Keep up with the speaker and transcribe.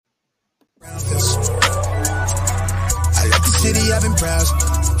I left the city, I've been browsing.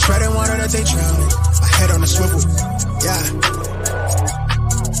 Treading water that they drowning. My head on a swivel, yeah.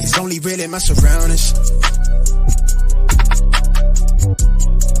 It's only real in my surroundings.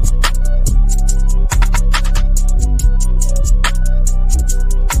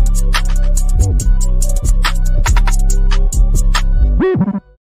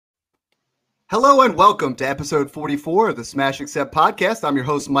 Hello and welcome to episode 44 of the Smash Accept podcast. I'm your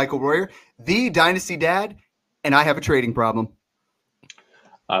host, Michael Royer, the Dynasty Dad, and I have a trading problem.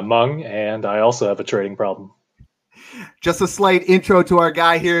 I'm Mung, and I also have a trading problem. Just a slight intro to our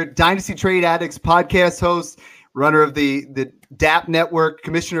guy here, Dynasty Trade Addicts podcast host, runner of the DAP Network,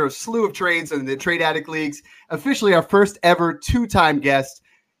 commissioner of slew of trades and the Trade Addict Leagues, officially our first ever two-time guest.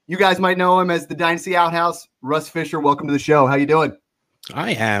 You guys might know him as the Dynasty Outhouse. Russ Fisher, welcome to the show. How you doing?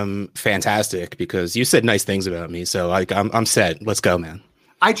 I am fantastic because you said nice things about me, so I'm set. Let's go, man.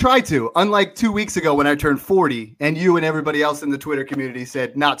 I tried to, unlike 2 weeks ago when I turned 40, and you and everybody else in the Twitter community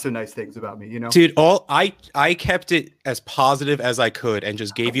said not so nice things about me. You know, dude, I kept it as positive as I could and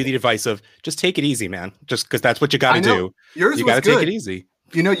just gave you the advice of just take it easy, man. Just because that's what you got to do. Yours you was got to take it easy.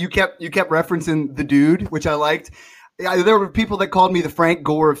 You know, you kept referencing the dude, which I liked. There were people that called me the Frank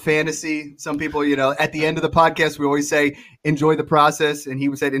Gore of fantasy. Some people, you know, at the end of the podcast, we always say, enjoy the process. And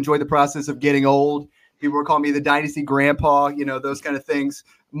he said, enjoy the process of getting old. People were calling me the Dynasty Grandpa, you know, those kind of things.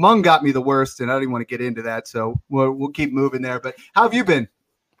 Mung got me the worst, and I didn't want to get into that. So we'll keep moving there. But how have you been?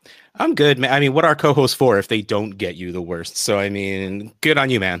 I'm good, man. I mean, what are co-hosts for if they don't get you the worst? So, I mean, good on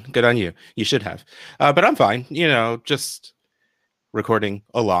you, man. Good on you. You should have. But I'm fine. You know, just recording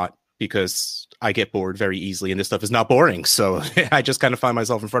a lot because I get bored very easily and this stuff is not boring. So I just kind of find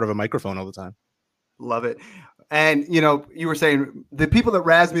myself in front of a microphone all the time. Love it. And, you know, you were saying the people that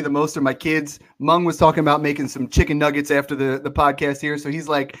razz me the most are my kids. Mung was talking about making some chicken nuggets after the podcast here. So he's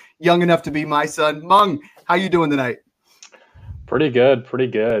like young enough to be my son. Mung, how you doing tonight? Pretty good. Pretty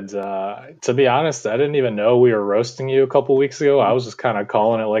good. To be honest, I didn't even know we were roasting you a couple weeks ago. I was just kind of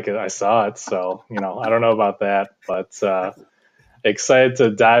calling it like I saw it. So, you know, I don't know about that, but excited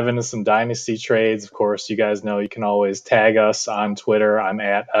to dive into some dynasty trades. Of course, you guys know you can always tag us on Twitter. I'm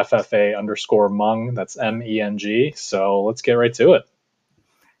at FFA_Mung. That's MENG. So let's get right to it.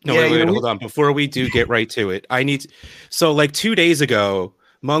 No, wait, hold on. Before we do get right to it, so like 2 days ago,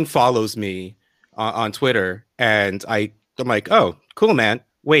 Mung follows me on Twitter and I'm like, oh, cool, man.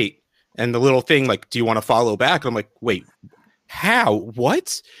 Wait. And the little thing like, do you want to follow back? I'm like, wait, how?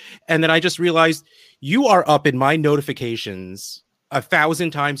 What? And then I just realized you are up in my notifications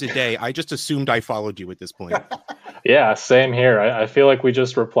 1,000 times a day. I just assumed I followed you at this point. Yeah, same here. I feel like we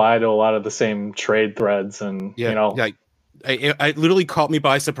just reply to a lot of the same trade threads, and yeah, you know, I literally caught me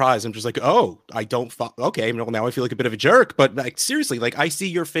by surprise. I'm just like, oh, I don't. Okay, now I feel like a bit of a jerk. But like seriously, like I see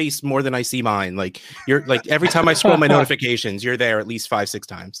your face more than I see mine. Like you're like every time I scroll my notifications, you're there at least 5-6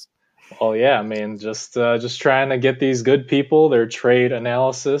 times. Well, yeah, I mean, just trying to get these good people their trade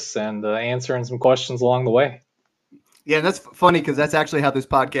analysis and answering some questions along the way. Yeah, and that's funny because that's actually how this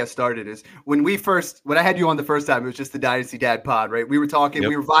podcast started. Is when I had you on the first time, it was just the Dynasty Dad pod, right? We were talking,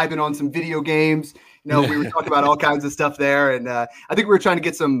 we were vibing on some video games. You know, we were talking about all kinds of stuff there, and I think we were trying to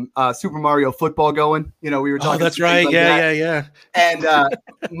get some Super Mario football going. You know, we were talking. Oh, that's right. Like yeah. And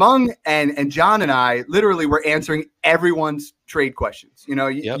Mung and John and I literally were answering everyone's trade questions. You know,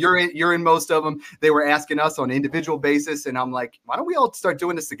 you're in most of them. They were asking us on an individual basis, and I'm like, why don't we all start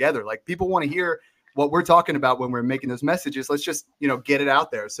doing this together? Like, people want to hear what we're talking about when we're making those messages. Let's just, you know, get it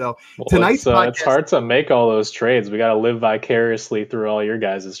out there. So tonight's podcast, it's hard to make all those trades. We got to live vicariously through all your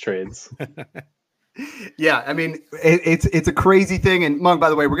guys' trades. Yeah, I mean, it's a crazy thing. And Mung, by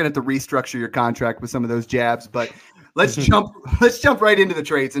the way, we're going to have to restructure your contract with some of those jabs, but let's jump right into the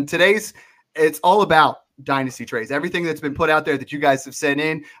trades. And it's all about dynasty trades, everything that's been put out there that you guys have sent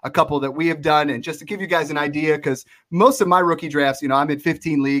in, a couple that we have done. And just to give you guys an idea, because most of my rookie drafts, you know, I'm in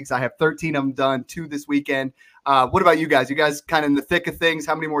 15 leagues. I have 13 of them done, 2 this weekend. What about you guys? You guys kind of in the thick of things?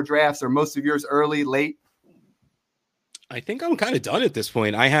 How many more drafts? Are most of yours early, late? I think I'm kind of done at this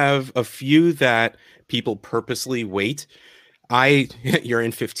point. I have a few that people purposely wait. You're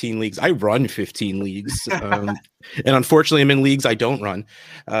in 15 leagues. I run 15 leagues. And unfortunately, I'm in leagues I don't run.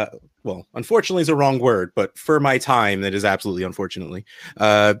 Well, unfortunately is a wrong word, but for my time, that is absolutely unfortunately.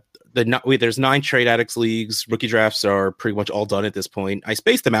 There's 9 Trade Addicts leagues. Rookie drafts are pretty much all done at this point. I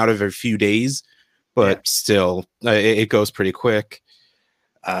spaced them out over a few days, but still, it goes pretty quick.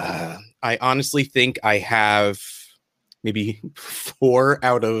 I honestly think I have maybe 4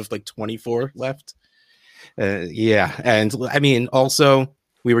 out of like 24 left. And I mean, also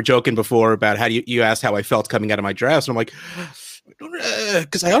we were joking before about how you asked how I felt coming out of my drafts. And I'm like,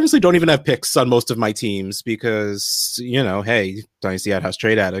 because I honestly don't even have picks on most of my teams because, hey, Dynasty Ad House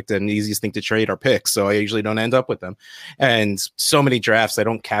Trade Addict, and the easiest thing to trade are picks. So I usually don't end up with them. And so many drafts I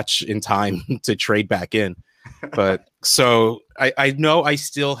don't catch in time to trade back in. But so I know I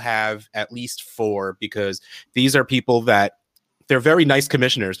still have at least 4 because these are people that they're very nice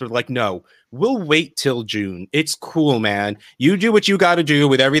commissioners. They're like, no, we'll wait till June. It's cool, man. You do what you got to do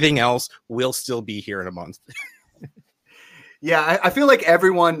with everything else. We'll still be here in a month. Yeah, I feel like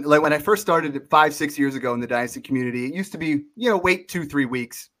everyone, like when I first started 5-6 years ago in the Dynasty community, it used to be, wait 2-3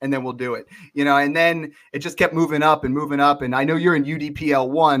 weeks and then we'll do it, and then it just kept moving up and moving up. And I know you're in UDPL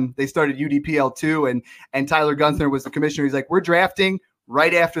 1. They started UDPL 2 and Tyler Gunther was the commissioner. He's like, we're drafting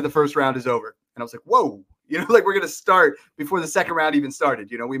right after the first round is over. And I was like, whoa, like we're going to start before the second round even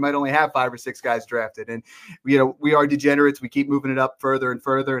started. We might only have 5 or 6 guys drafted. And, we are degenerates. We keep moving it up further and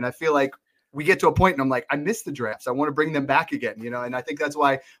further. And I feel like we get to a point and I'm like, I miss the drafts. I want to bring them back again, and I think that's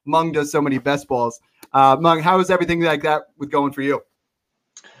why Mung does so many best balls. Mung, how is everything like that with going for you?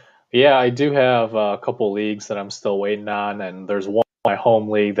 Yeah, I do have a couple leagues that I'm still waiting on, and there's one, my home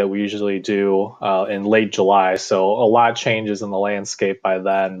league, that we usually do in late July. So a lot changes in the landscape by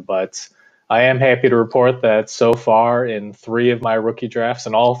then, but I am happy to report that so far in 3 of my rookie drafts,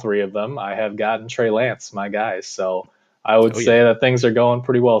 and all 3 of them, I have gotten Trey Lance, my guys. So I would say that things are going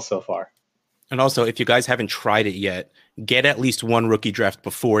pretty well so far. And also, if you guys haven't tried it yet, get at least 1 rookie draft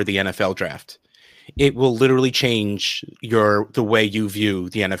before the NFL draft. It will literally change the way you view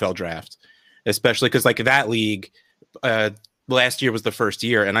the NFL draft, especially because like that league, last year was the first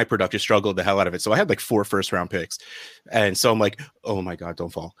year and I productive struggled the hell out of it. So I had like 4 first-round picks. And so I'm like, oh my God,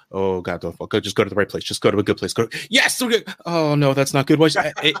 don't fall. Oh God, don't fall. Just go to the right place. Just go to a good place. Yes. Oh no, that's not good.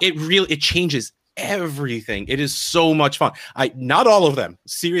 It changes everything. It is so much fun. Not all of them,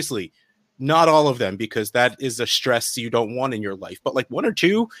 seriously. Not all of them, because that is a stress you don't want in your life. But like 1 or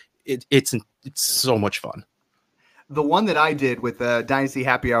 2, it's so much fun. The one that I did with Dynasty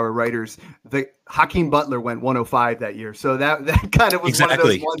Happy Hour writers, the Hakeem Butler went 105 that year. So that kind of was one of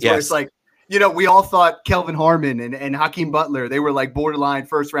those ones where it's like, we all thought Kelvin Harmon and Hakeem Butler, they were like borderline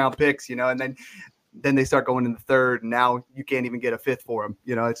first-round picks, and then they start going in the 3rd, and now you can't even get a 5th for them.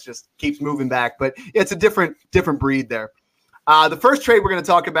 It's just keeps moving back. But it's a different breed there. The first trade we're going to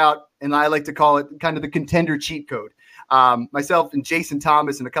talk about, and I like to call it kind of the contender cheat code. Myself and Jason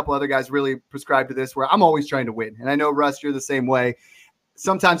Thomas and a couple other guys really prescribe to this, where I'm always trying to win. And I know, Russ, you're the same way.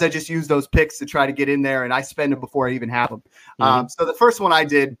 Sometimes I just use those picks to try to get in there, and I spend them before I even have them. So the first one I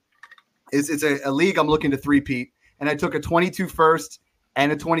did is it's a league I'm looking to three-peat, and I took a 22 first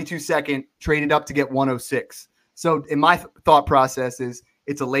and a 22 second, traded up to get 106. So in my thought process is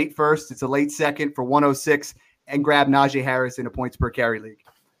it's a late first, it's a late second for 106, and grab Najee Harris in a points per carry league.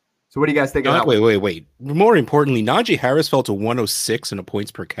 So what do you guys think of that? Wait. More importantly, Najee Harris fell to 106 in a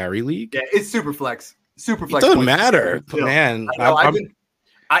points per carry league. Yeah, it's super flex. It doesn't matter, man.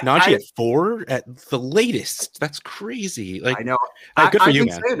 Najee at 4 at the latest. That's crazy. Like, I know. Good for you,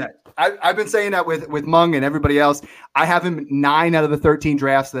 man. Saying that. I've been saying that with Mung and everybody else. I have him 9 out of the 13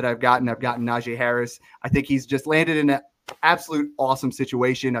 drafts that I've gotten. I've gotten Najee Harris. I think he's just landed in an absolute awesome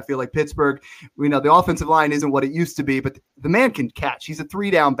situation. I feel like Pittsburgh, the offensive line isn't what it used to be, but the man can catch. He's a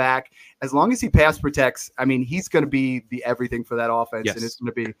 3-down back. As long as he pass protects, I mean, he's going to be the everything for that offense, and it's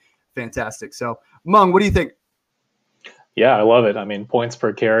going to be fantastic. So, Mung, what do you think? Yeah, I love it. I mean, points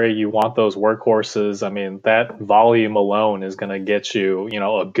per carry, you want those workhorses. I mean, that volume alone is going to get you,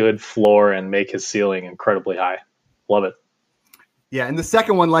 a good floor and make his ceiling incredibly high. Love it. Yeah, and the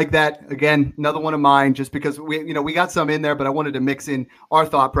second one like that, again, another one of mine, just because we got some in there, but I wanted to mix in our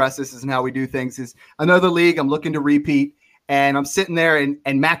thought processes and how we do things, is another league I'm looking to repeat, and I'm sitting there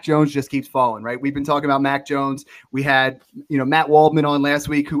and Mac Jones just keeps falling, right? We've been talking about Mac Jones. We had, Matt Waldman on last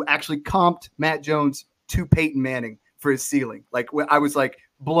week, who actually comped Matt Jones to Peyton Manning for his ceiling. Like, I was like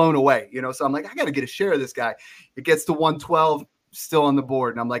blown away, so I'm like, I got to get a share of this guy. It gets to 112, still on the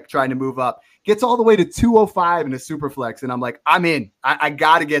board, and I'm like trying to move up. Gets all the way to 205 in a super flex, and I'm like, I'm in. I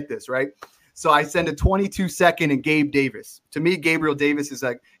got to get this, right? So I send a 22 second and Gabe Davis. To me, Gabriel Davis is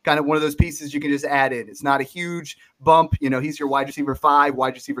like kind of one of those pieces you can just add in. It's not a huge bump. He's your wide receiver 5,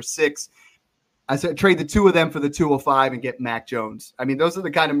 wide receiver 6. I said trade the 2 of them for the 205 and get Mac Jones. I mean, those are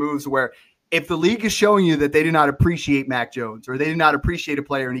the kind of moves where if the league is showing you that they do not appreciate Mac Jones, or they do not appreciate a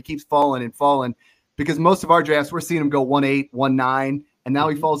player and he keeps falling and falling, because most of our drafts, we're seeing him go 1.8, 1.9, and now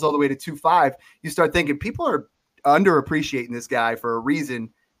he falls all the way to 2.5. You start thinking people are underappreciating this guy for a reason.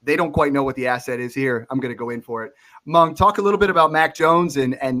 They don't quite know what the asset is here. I'm going to go in for it. Mung, talk a little bit about Mac Jones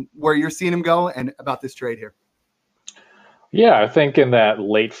and where you're seeing him go and about this trade here. Yeah, I think in that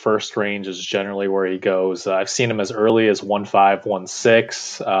late first range is generally where he goes. I've seen him as early as 1.5,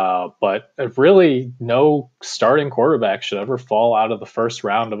 1.6, but really no starting quarterback should ever fall out of the first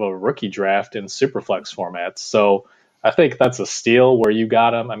round of a rookie draft in Superflex formats. So I think that's a steal where you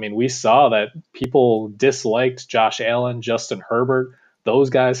got him. I mean, we saw that people disliked Josh Allen, Justin Herbert. Those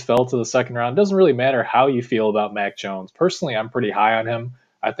guys fell to the second round. It doesn't really matter how you feel about Mac Jones. Personally, I'm pretty high on him.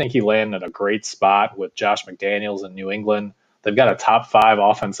 I think he landed in a great spot with Josh McDaniels in New England. They've got a top 5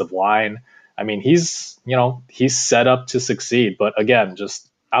 offensive line. I mean, he's set up to succeed. But again, just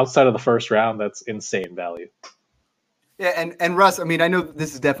outside of the first round, that's insane value. Yeah, and Russ, I mean, I know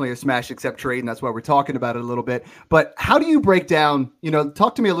this is definitely a smash accept trade, and that's why we're talking about it a little bit. But how do you break down,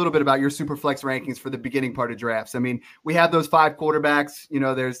 talk to me a little bit about your super flex rankings for the beginning part of drafts? I mean, we have those 5 quarterbacks.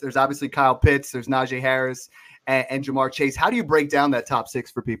 There's obviously Kyle Pitts, there's Najee Harris, and Jamar Chase. How do you break down that top 6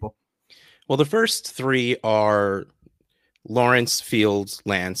 for people? Well, the first 3 are Lawrence, Fields,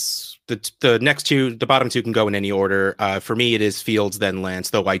 Lance. The next 2, the bottom 2 can go in any order. For me, it is Fields, then Lance,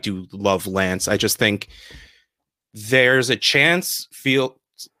 though I do love Lance. I just think there's a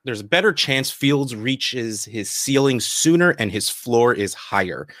better chance Fields reaches his ceiling sooner and his floor is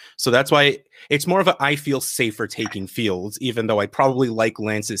higher. So that's why it's more of I feel safer taking Fields, even though I probably like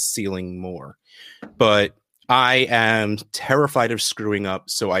Lance's ceiling more. But I am terrified of screwing up,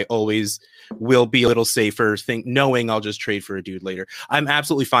 so I always will be a little safer, knowing I'll just trade for a dude later. I'm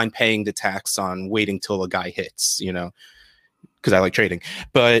absolutely fine paying the tax on waiting till a guy hits, because I like trading.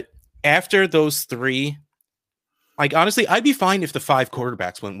 But after those 3, like, honestly, I'd be fine if the 5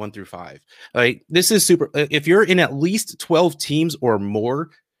 quarterbacks went 1 through 5. Like, this is super. If you're in at least 12 teams or more,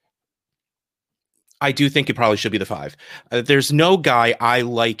 I do think it probably should be the 5. There's no guy I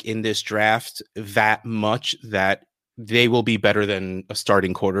like in this draft that much that they will be better than a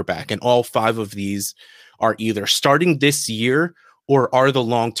starting quarterback. And all 5 of these are either starting this year or are the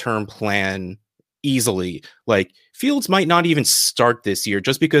long-term plan easily. Like, Fields might not even start this year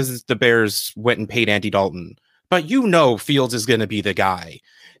just because the Bears went and paid Andy Dalton. But Fields is going to be the guy.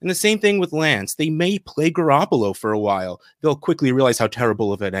 And the same thing with Lance. They may play Garoppolo for a while. They'll quickly realize how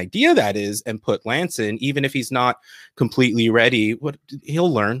terrible of an idea that is and put Lance in, even if he's not completely ready.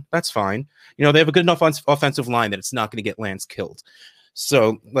 He'll learn. That's fine. They have a good enough offensive line that it's not going to get Lance killed.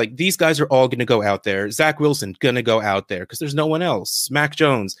 So, like, these guys are all going to go out there. Zach Wilson going to go out there because there's no one else. Mac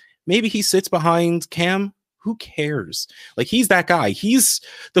Jones, maybe he sits behind Cam. Who cares? Like, he's that guy. He's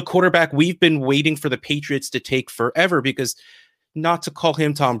the quarterback we've been waiting for the Patriots to take forever, because not to call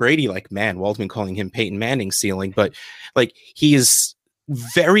him Tom Brady, like, man, Waldman calling him Peyton Manning ceiling, but like, he is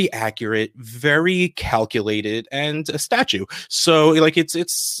very accurate, very calculated, and a statue. So like,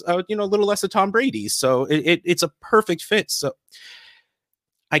 it's a little less of Tom Brady. So it's a perfect fit. So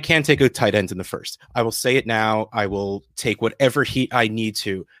I can take a tight end in the first. I will say it now. I will take whatever heat I need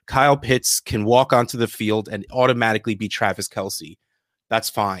to. Kyle Pitts can walk onto the field and automatically be Travis Kelce. That's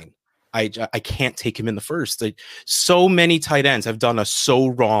fine. I can't take him in the first. So many tight ends have done us so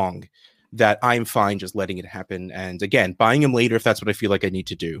wrong that I'm fine just letting it happen. And again, buying him later if that's what I feel like I need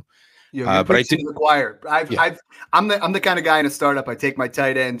to do. But I do required. I'm the kind of guy in a startup. I take my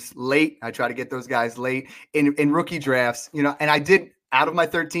tight ends late. I try to get those guys late in rookie drafts. And I did. Out of my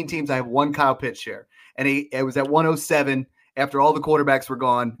 13 teams, I have 1 Kyle Pitts share, and it was at 107 after all the quarterbacks were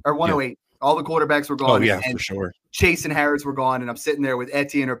gone, or 108. Yeah. All the quarterbacks were gone. Oh yeah, for sure. Chase and Harris were gone, and I'm sitting there with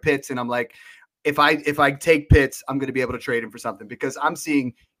Etienne or Pitts, and I'm like, if I take Pitts, I'm going to be able to trade him for something, because I'm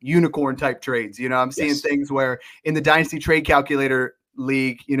seeing unicorn type trades. I'm seeing things where in the Dynasty Trade Calculator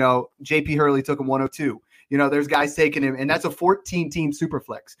League, JP Hurley took him 102. There's guys taking him, and that's a 14-team super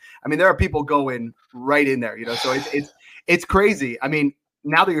flex. I mean, there are people going right in there. So it's crazy. I mean,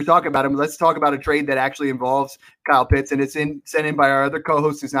 now that you're talking about him, let's talk about a trade that actually involves Kyle Pitts, and it's sent in by our other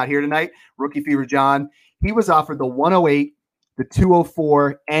co-host who's not here tonight, Rookie Fever John. He was offered the 108, the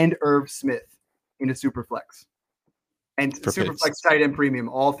 204, and Irv Smith in a super flex, and super flex tight end premium,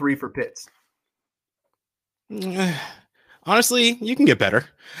 all 3 for Pitts. Honestly, you can get better.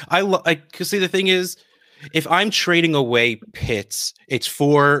 Because see, the thing is, if I'm trading away Pitts, it's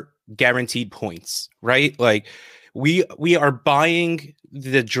for guaranteed points, right? Like, we are buying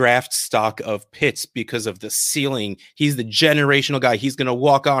the draft stock of Pitts because of the ceiling. He's the generational guy. He's going to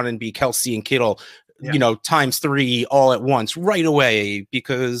walk on and be Kelce and Kittle, times 3 all at once right away,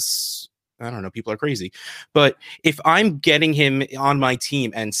 because I don't know, people are crazy. But if I'm getting him on my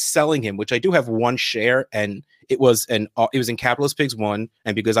team and selling him, which I do have 1 share, and it was in Capitalist Pigs 1,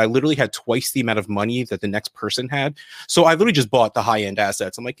 and because I literally had twice the amount of money that the next person had, so I literally just bought the high end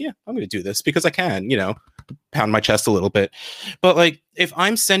assets. I'm like, yeah, I'm going to do this because I can, pound my chest a little bit. But like, if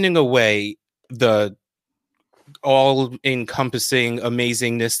I'm sending away the all-encompassing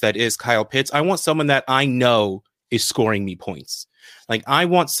amazingness that is Kyle Pitts. I want someone that I know is scoring me points. Like, I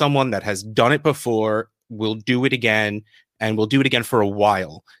want someone that has done it before, will do it again, and will do it again for a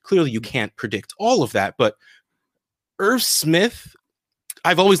while. Clearly, you can't predict all of that, but Irv Smith,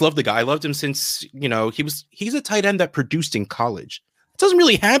 I've always loved the guy. I loved him since, he's a tight end that produced in college. It doesn't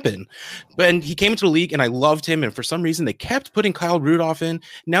really happen. But he came into the league and I loved him. And for some reason, they kept putting Kyle Rudolph in.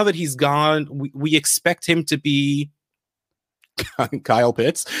 Now that he's gone, we expect him to be Kyle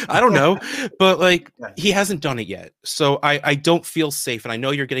Pitts. I don't know. But he hasn't done it yet. So I don't feel safe. And I know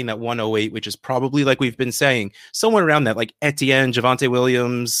you're getting that 108, which is probably, like we've been saying, somewhere around that, like Etienne, Javonte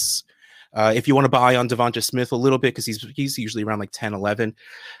Williams. If you want to buy on Devonta Smith a little bit, because he's usually around like 10, 11.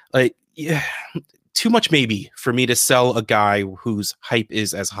 Yeah, too much maybe for me to sell a guy whose hype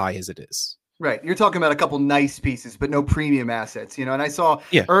is as high as it is. Right. You're talking about a couple nice pieces, but no premium assets, and I saw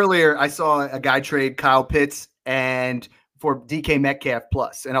earlier, I saw a guy trade Kyle Pitts and for DK Metcalf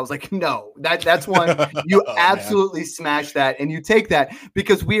plus. And I was like, no, that's one you absolutely smash that. And you take that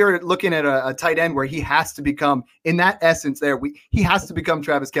because we are looking at a tight end where he has to become, in that essence there, he has to become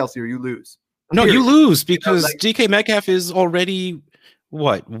Travis Kelce or you lose. No, you lose because DK Metcalf is already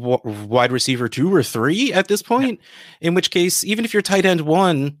wide receiver 2 or 3 at this point, in which case, even if you're tight end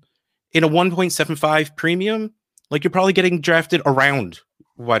 1 in a 1.75 premium, like, you're probably getting drafted around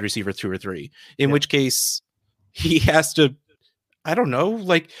wide receiver 2 or 3, in which case he has to, I don't know,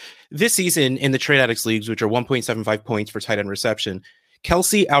 like this season in the Trade Addicts leagues, which are 1.75 points for tight end reception,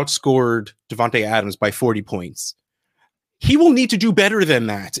 Kelce outscored Devontae Adams by 40 points. He will need to do better than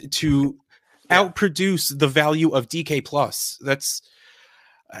that to outproduce the value of DK plus. That's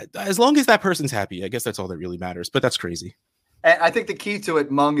as long as that person's happy, I guess that's all that really matters, but that's crazy. And I think the key to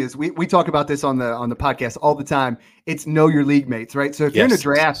it, Mung, is we talk about this on the podcast all the time. It's know your league mates, right? So if you're in a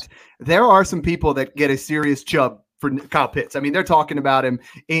draft, there are some people that get a serious chub for Kyle Pitts. I mean, they're talking about him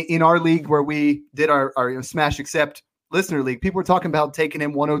in our league where we did our Smash Accept listener league. People were talking about taking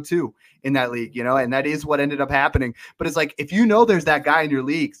him 102 in that league, and that is what ended up happening. But it's like, if there's that guy in your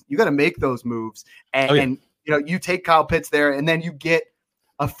leagues, you got to make those moves. And you take Kyle Pitts there, and then you get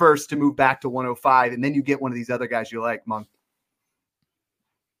a first to move back to 105, and then you get one of these other guys you like, Mung.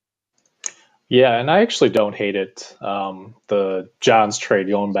 Yeah, and I actually don't hate it, the Johns trade,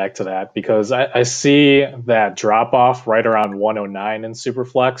 going back to that, because I see that drop-off right around 109 in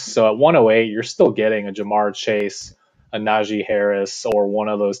Superflex. So at 108, you're still getting a Jamar Chase, a Najee Harris, or one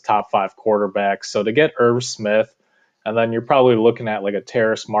of those top 5 quarterbacks. So to get Irv Smith, and then you're probably looking at like a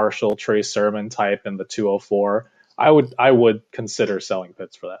Terrace Marshall, Trey Sermon type in the 204, I would consider selling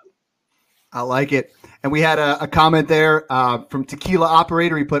Pitts for that. I like it. And we had a comment there from Tequila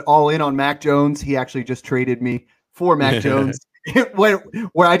Operator. He put all in on Mac Jones. He actually just traded me for Mac Jones.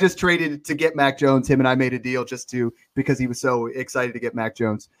 where I just traded to get Mac Jones. Him and I made a deal because he was so excited to get Mac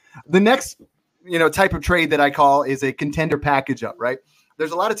Jones. The next type of trade that I call is a contender package up, right?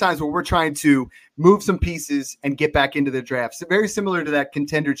 There's a lot of times where we're trying to move some pieces and get back into the draft. So very similar to that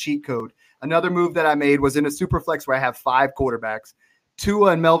contender cheat code. Another move that I made was in a Superflex where I have 5 quarterbacks.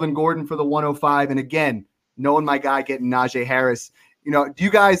 Tua and Melvin Gordon for the 105. And again, knowing my guy getting Najee Harris, do you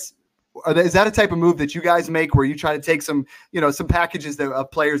guys, is that a type of move that you guys make where you try to take some packages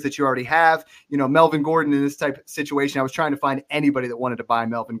of players that you already have? Melvin Gordon in this type of situation, I was trying to find anybody that wanted to buy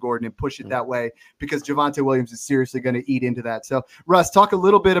Melvin Gordon and push it that way because Javonte Williams is seriously going to eat into that. So Russ, talk a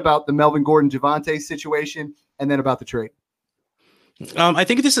little bit about the Melvin Gordon Javonte situation and then about the trade. I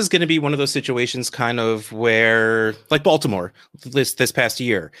think this is going to be one of those situations kind of where, like Baltimore this past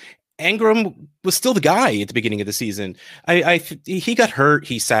year, Ingram was still the guy at the beginning of the season. He got hurt.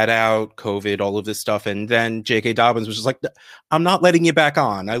 He sat out, COVID, all of this stuff. And then J.K. Dobbins was just like, I'm not letting you back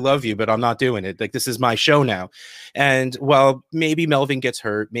on. I love you, but I'm not doing it. Like, this is my show now. And while maybe Melvin gets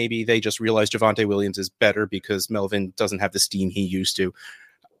hurt, maybe they just realize Javonte Williams is better because Melvin doesn't have the steam he used to.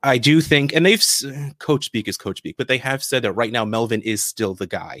 I do think, and coach speak is coach speak, but they have said that right now Melvin is still the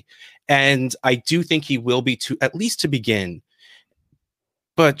guy. And I do think he will be at least to begin.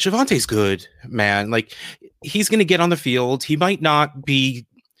 But Javonte's good, man. Like, he's going to get on the field. He might not be,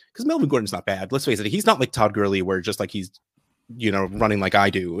 because Melvin Gordon's not bad. Let's face it. He's not like Todd Gurley where just like he's, running like I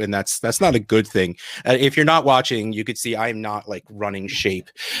do. And that's not a good thing. If you're not watching, you could see I'm not like running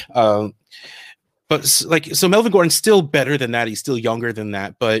shape. But so Melvin Gordon's still better than that. He's still younger than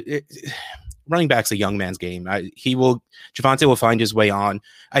that. But running back's a young man's game. Javonte will find his way on.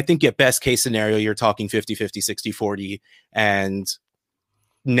 I think at best case scenario, you're talking 50-50, 60-40. And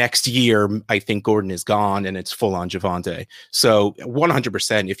next year, I think Gordon is gone and it's full on Javonte. So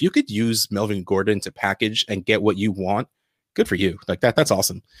 100%, if you could use Melvin Gordon to package and get what you want, good for you. Like that's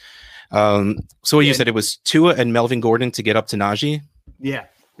awesome. So what you said, it was Tua and Melvin Gordon to get up to Najee? Yeah.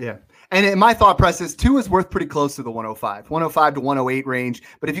 And in my thought process, Tua is worth pretty close to the 105 to 108 range.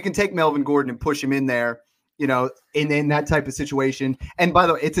 But if you can take Melvin Gordon and push him in there, in that type of situation. And by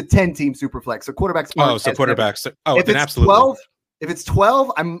the way, it's a 10-team super flex. So quarterbacks. Quarterbacks. Oh, if it's absolutely. 12, if it's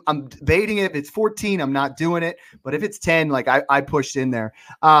 12, I'm debating it. If it's 14, I'm not doing it. But if it's 10, like I pushed in there.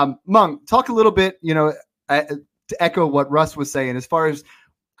 Mung, talk a little bit, to echo what Russ was saying, as far as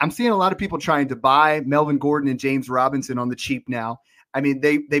I'm seeing a lot of people trying to buy Melvin Gordon and James Robinson on the cheap now. I mean,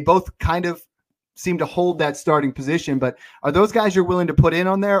 they both kind of seem to hold that starting position, but are those guys you're willing to put in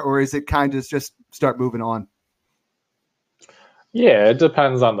on there, or is it kind of just start moving on? Yeah, it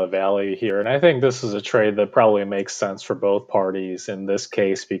depends on the value here. And I think this is a trade that probably makes sense for both parties in this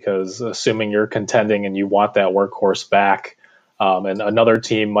case, because assuming you're contending and you want that workhorse back, and another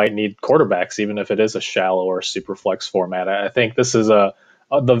team might need quarterbacks, even if it is a shallow or super flex format. I think this is the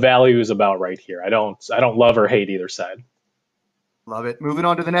value is about right here. I don't love or hate either side. Love it. Moving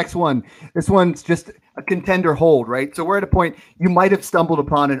on to the next one. This one's just a contender hold, right? So we're at a point you might have stumbled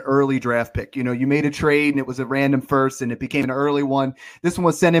upon an early draft pick. You made a trade and it was a random first and it became an early one. This one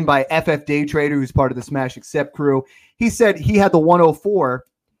was sent in by FF Day Trader, who's part of the Smash Accept crew. He said he had the 104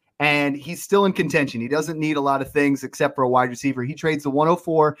 and he's still in contention. He doesn't need a lot of things except for a wide receiver. He trades the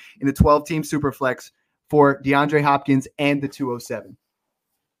 104 in the 12-team Superflex for DeAndre Hopkins and the 207.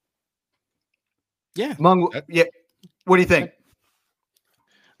 Yeah. Yeah. What do you think?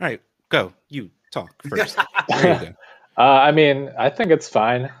 All right, go. You talk first. I mean, I think it's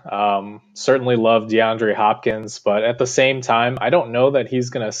fine. Certainly love DeAndre Hopkins, but at the same time, I don't know that he's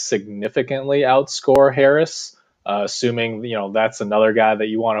going to significantly outscore Harris, assuming, that's another guy that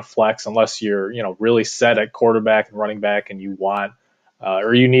you want to flex, unless you're, really set at quarterback and running back and you want,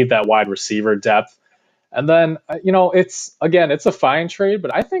 or you need that wide receiver depth. And then, it's a fine trade,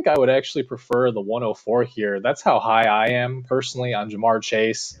 but I think I would actually prefer the 104 here. That's how high I am personally on Ja'Marr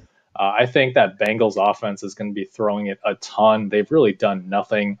Chase. I think that Bengals offense is going to be throwing it a ton. They've really done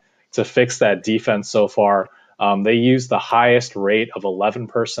nothing to fix that defense so far. They used the highest rate of 11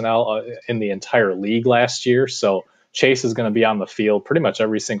 personnel in the entire league last year. So Chase is going to be on the field pretty much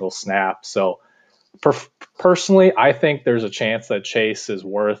every single snap. So personally, I think there's a chance that Chase is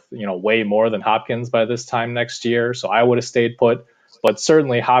worth, way more than Hopkins by this time next year. So I would have stayed put, but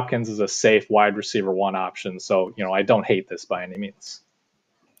certainly Hopkins is a safe wide receiver one option. So, I don't hate this by any means.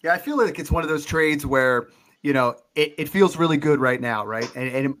 Yeah, I feel like it's one of those trades where, it feels really good right now, right?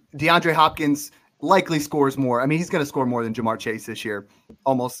 And DeAndre Hopkins likely scores more. I mean, he's going to score more than Ja'Marr Chase this year,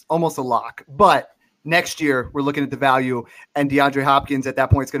 almost a lock. But next year, we're looking at the value, and DeAndre Hopkins at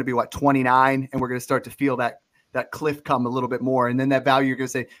that point is going to be 29, and we're going to start to feel that cliff come a little bit more, and then that value you're going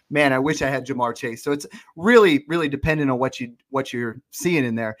to say, man, I wish I had Ja'Marr Chase. So it's really, really dependent on what you're seeing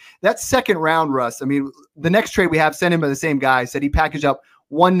in there. That second round, Russ. I mean, the next trade we have sent him by the same guy. Said he packaged up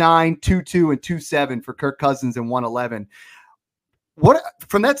 19, 22, and 27 for Kirk Cousins and 111. What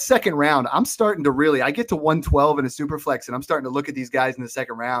from that second round? I'm starting to I get to 112 in a super flex, and I'm starting to look at these guys in the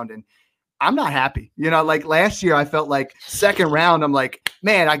second round, and I'm not happy. Like last year, I felt like second round, I'm like,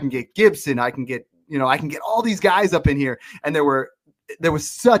 man, I can get Gibson. I can get all these guys up in here. And there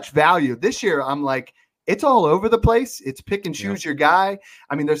was such value. This year, I'm like, it's all over the place. It's pick and choose your guy.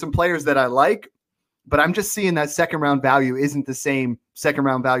 I mean, there's some players that I like, but I'm just seeing that second round value isn't the same second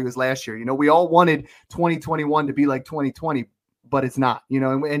round value as last year. We all wanted 2021 to be like 2020, but it's not,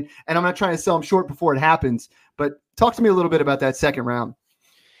 and I'm not trying to sell them short before it happens, but talk to me a little bit about that second round.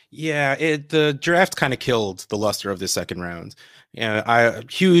 Yeah, the draft kind of killed the luster of the second round. I'm a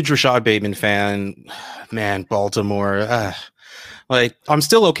huge Rashad Bateman fan. Man, Baltimore. I'm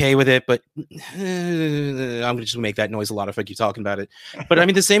still okay with it, but I'm just gonna make that noise a lot if I keep talking about it. But I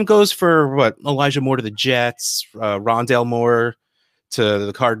mean, the same goes for Elijah Moore to the Jets, Rondale Moore to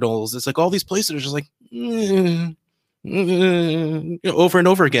the Cardinals. It's like all these places are just like over and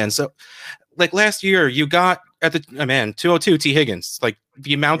over again. So, like last year, you got at the 202 T Higgins. Like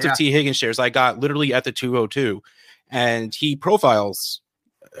the amount of T Higgins shares I got literally at the 202, and he profiles,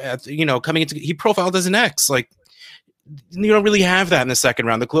 he profiled as an X. Like you don't really have that in the second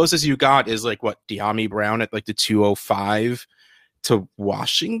round. The closest you got is De'Ami Brown at the 205 to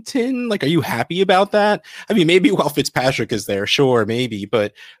Washington. Like, are you happy about that? I mean, maybe while Fitzpatrick is there, sure, maybe,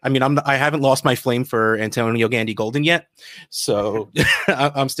 but I mean, I haven't lost my flame for Antonio Gandy Golden yet, so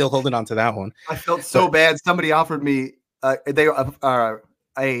I'm still holding on to that one. I felt so bad. Somebody offered me a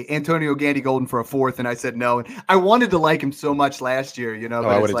Antonio Gandy Golden for a fourth, and I said no. And I wanted to like him so much last year, but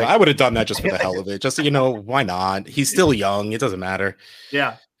I would have done that just for the hell of it. Just why not? He's still young. It doesn't matter.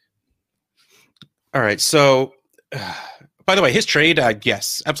 Yeah. All right. So, By the way, his trade,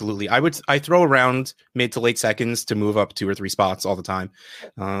 yes, absolutely. I throw around mid to late seconds to move up 2 or 3 spots all the time.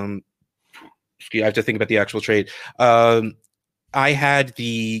 I have to think about the actual trade. I had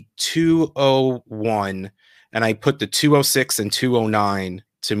the 201 and I put the 206 and 209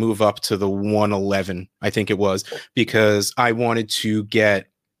 to move up to the 111, I think it was, because I wanted to get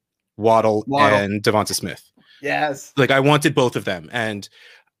Waddle. And Devonta Smith. Yes. Like, I wanted both of them. And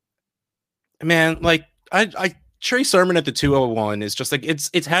man, like I Trey Sermon at the 201 is just like,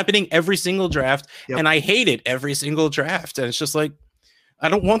 it's happening every single draft. Yep. And I hate it every single draft. And it's just like, I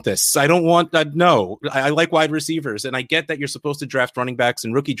don't want this. I don't want that. No, I like wide receivers. And I get that you're supposed to draft running backs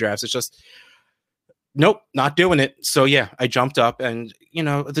in rookie drafts. It's just, nope, not doing it. So yeah, I jumped up, and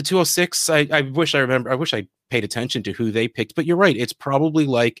the 206, I wish I paid attention to who they picked, but you're right. It's probably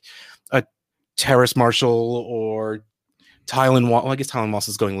like a Terrace Marshall or Tylan Wallace. Well, I guess Tylan Wallace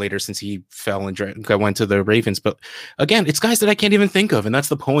is going later since he fell and went to the Ravens. But again, it's guys that I can't even think of. And that's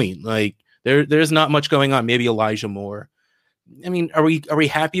the point. Like there's not much going on. Maybe Elijah Moore. I mean, are we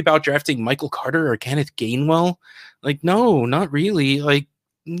happy about drafting Michael Carter or Kenneth Gainwell? Like, no, not really. Like,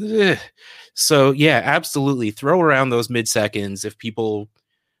 ugh. So yeah, absolutely. Throw around those mid seconds if people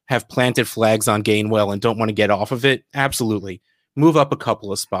have planted flags on Gainwell and don't want to get off of it. Absolutely. Move up a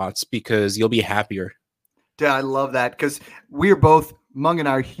couple of spots because you'll be happier. Yeah, I love that because we're both, Mung and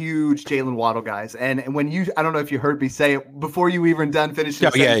I, are huge Jalen Waddle guys. And when I don't know if you heard me say it before you even done finishing.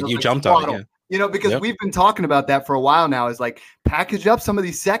 Oh, yeah, you jumped on it. Yeah. Because we've been talking about that for a while now, is like package up some of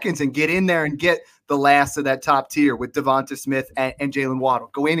these seconds and get in there and get the last of that top tier with Devonta Smith and Jalen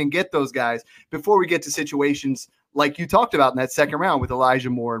Waddle. Go in and get those guys before we get to situations like you talked about in that second round with Elijah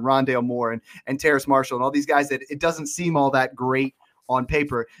Moore and Rondale Moore and Terrace Marshall and all these guys that it doesn't seem all that great on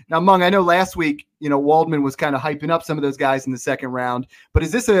paper. Now, Mung, I know last week, Waldman was kind of hyping up some of those guys in the second round, but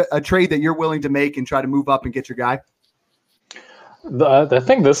is this a trade that you're willing to make and try to move up and get your guy? I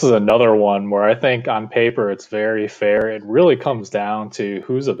think this is another one where I think on paper it's very fair. It really comes down to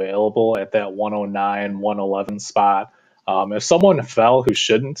who's available at that 109, 111 spot. If someone fell who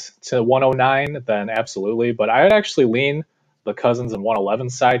shouldn't to 109, then absolutely. But I'd actually lean the Cousins and 111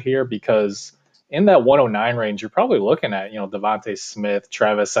 side here because in that 109 range, you're probably looking at, Devonta Smith,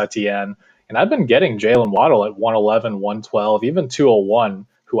 Travis Etienne, and I've been getting Jalen Waddle at 111, 112, even 201,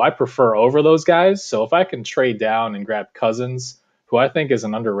 who I prefer over those guys. So if I can trade down and grab Cousins, who I think is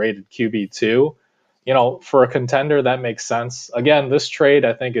an underrated QB2, for a contender, that makes sense. Again, this trade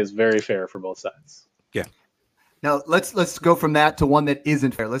I think is very fair for both sides. Yeah. Now let's go from that to one that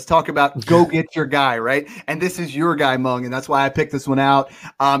isn't fair. Let's talk about go get your guy, right? And this is your guy, Mung, and that's why I picked this one out.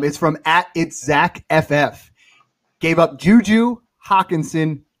 It's from @It'sZachFF. Gave up Juju,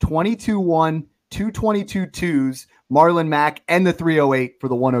 Hawkinson, 22-1, 222 twos, Marlon Mack, and the 308 for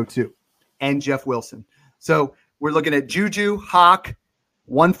the 102, and Jeff Wilson. So we're looking at Juju, Hawk,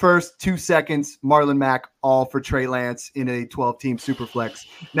 1 first, 2 seconds, Marlon Mack, all for Trey Lance in a 12-team Superflex.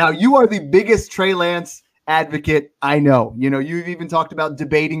 Now, you are the biggest Trey Lance advocate I know. You've even talked about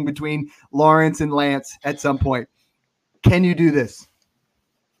debating between Lawrence and Lance at some point. Can you do this?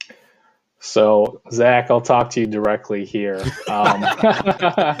 So, Zach, I'll talk to you directly here.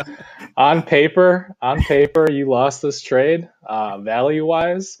 On paper, you lost this trade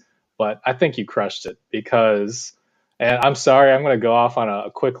value-wise. But I think you crushed it because, and I'm sorry, I'm going to go off on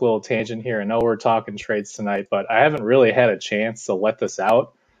a quick little tangent here. I know we're talking trades tonight, but I haven't really had a chance to let this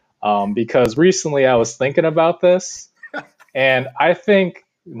out because recently I was thinking about this. And I think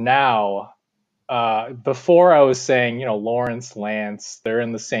now, before I was saying, Lawrence, Lance, they're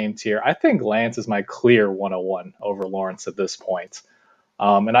in the same tier. I think Lance is my clear 101 over Lawrence at this point.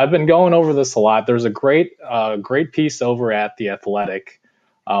 And I've been going over this a lot. There's a great piece over at The Athletic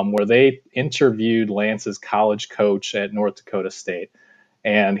where they interviewed Lance's college coach at North Dakota State.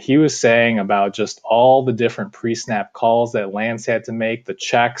 And he was saying about just all the different pre-snap calls that Lance had to make, the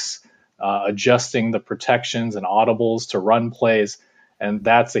checks, adjusting the protections and audibles to run plays. And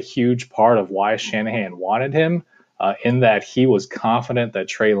that's a huge part of why Shanahan wanted him, in that he was confident that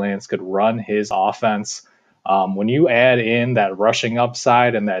Trey Lance could run his offense. When you add in that rushing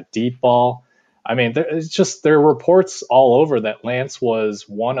upside and that deep ball, I mean, there are reports all over that Lance was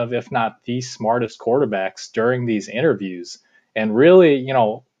one of, if not the smartest quarterbacks during these interviews. And really,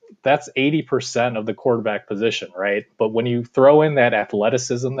 that's 80% of the quarterback position, right? But when you throw in that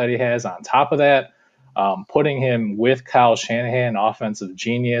athleticism that he has on top of that, putting him with Kyle Shanahan, offensive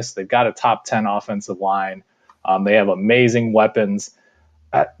genius, they've got a top 10 offensive line. They have amazing weapons.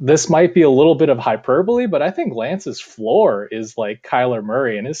 This might be a little bit of hyperbole, but I think Lance's floor is like Kyler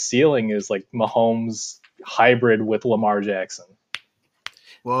Murray and his ceiling is like Mahomes hybrid with Lamar Jackson.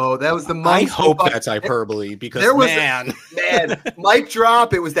 Whoa, that was the I most. hope that's hyperbole because There was man, mic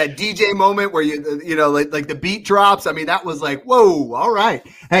drop. It was that DJ moment where you know, like the beat drops. I mean, that was like, whoa, all right.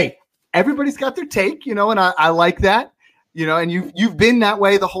 Hey, everybody's got their take, you know, and I like that, you know, and you've been that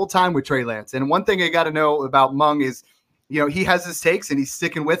way the whole time with Trey Lance. And one thing I got to know about Mung is, you know, he has his takes and he's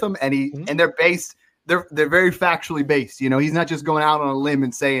sticking with them, and and they're based. They're very factually based. You know, he's not just going out on a limb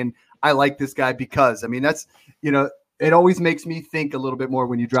and saying, I like this guy because. I mean, that's, you know, it always makes me think a little bit more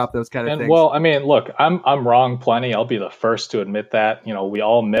when you drop those kind of things. Well, I mean, look, I'm wrong plenty. I'll be the first to admit that. You know, we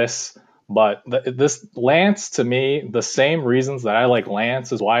all miss. But this Lance, to me, the same reasons that I like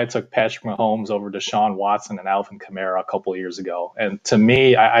Lance is why I took Patrick Mahomes over Deshaun Watson and Alvin Kamara a couple of years ago. And to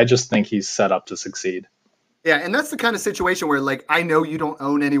me, I just think he's set up to succeed. Yeah, and that's the kind of situation where, like, I know you don't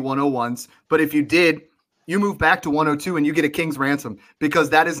own any 101s, but if you did, you move back to 102 and you get a king's ransom,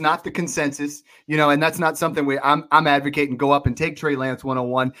 because that is not the consensus, you know, and that's not something I'm advocating. Go up and take Trey Lance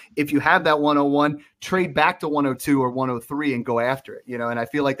 101. If you have that 101, trade back to 102 or 103 and go after it, you know, and I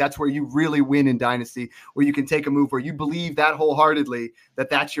feel like that's where you really win in Dynasty, where you can take a move where you believe that wholeheartedly that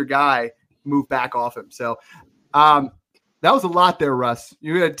that's your guy, move back off him. So, that was a lot there, Russ.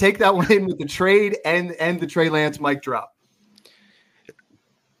 You're going to take that one in with the trade and the Trey Lance mic drop.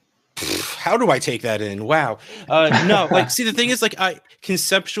 How do I take that in? Wow. No, like, see, the thing is, like,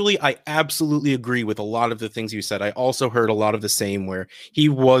 conceptually, I absolutely agree with a lot of the things you said. I also heard a lot of the same, where he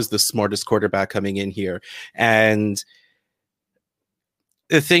was the smartest quarterback coming in here. And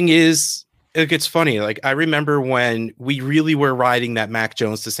the thing is, it gets funny. Like, I remember when we really were riding that Mac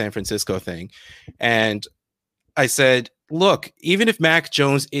Jones to San Francisco thing. And I said, look, even if Mac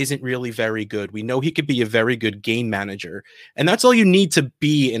Jones isn't really very good, we know he could be a very good game manager, and that's all you need to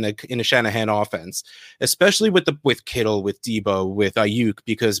be in a Shanahan offense, especially with Kittle, with Debo, with Ayuk,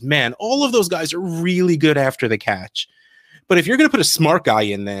 because man, all of those guys are really good after the catch. But if you're going to put a smart guy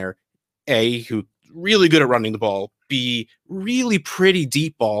in there, A, who really good at running the ball, B, really pretty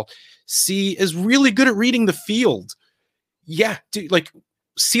deep ball, C, is really good at reading the field. Yeah, dude, like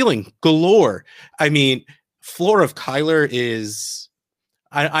ceiling galore. I mean, floor of Kyler is,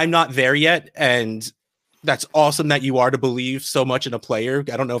 I'm not there yet, and that's awesome that you are to believe so much in a player.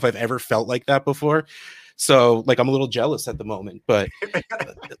 I don't know if I've ever felt like that before, so like I'm a little jealous at the moment, but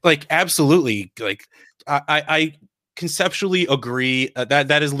like absolutely, like I conceptually agree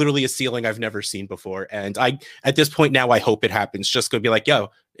that is literally a ceiling I've never seen before, and I at this point now I hope it happens. Just gonna be like, yo,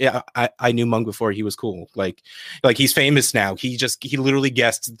 yeah, I knew Mung before he was cool. Like he's famous now. He literally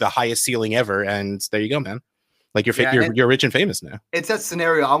guessed the highest ceiling ever, and there you go, man. Like you're rich and famous now. It's that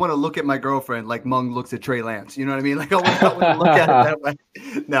scenario. I want to look at my girlfriend like Mung looks at Trey Lance. You know what I mean? Like I want to look at it that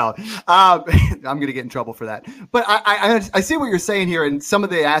way. No, I'm going to get in trouble for that. But I see what you're saying here, and some of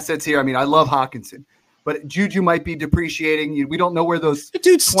the assets here. I mean, I love Hawkinson, but Juju might be depreciating. We don't know where those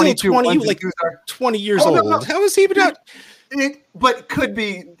dude's still 20, like are. 20 years old. No. How is he even out? But could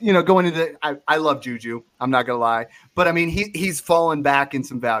be, you know, going into. I love Juju. I'm not going to lie, but I mean, he's fallen back in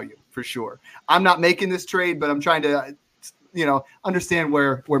some value. For sure. I'm not making this trade, but I'm trying to, you know, understand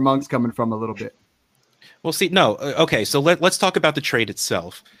where Mung's coming from a little bit. Well, see, no. Okay, so let's talk about the trade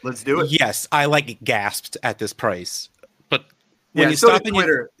itself. Let's do it. Yes, I like gasped at this price. But when you so stop in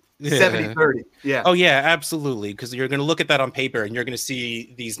Twitter, 70-30. Yeah. Oh, yeah, absolutely. Because you're going to look at that on paper and you're going to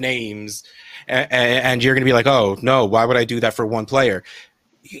see these names and you're going to be like, oh, no, why would I do that for one player?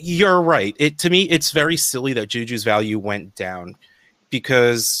 You're right. To me, it's very silly that Juju's value went down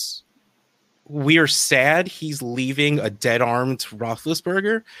because we are sad he's leaving a dead-armed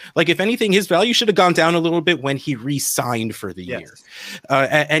Roethlisberger. Like, if anything, his value should have gone down a little bit when he re-signed for the year.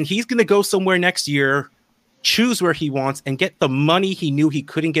 And he's going to go somewhere next year, choose where he wants, and get the money he knew he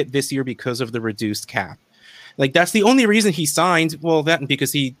couldn't get this year because of the reduced cap. Like, that's the only reason he signed. Well, that and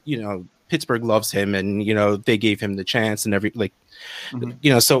because he, you know, Pittsburgh loves him, and, you know, they gave him the chance and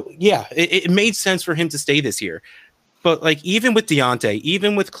you know, so, yeah, it made sense for him to stay this year. But, like, even with Deontay,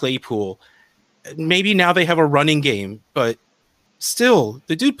 even with Claypool, maybe now they have a running game, but still,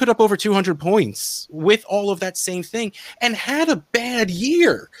 the dude put up over 200 points with all of that same thing and had a bad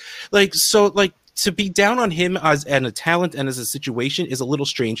year. Like, so, like, to be down on him as a talent and as a situation is a little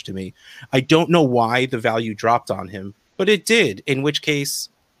strange to me. I don't know why the value dropped on him, but it did, in which case,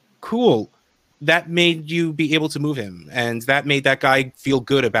 cool. That made you be able to move him, and that made that guy feel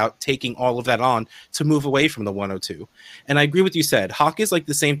good about taking all of that on to move away from the 102. And I agree with you said. Hawk is like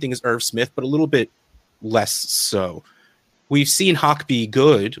the same thing as Irv Smith, but a little bit less so. We've seen Hawk be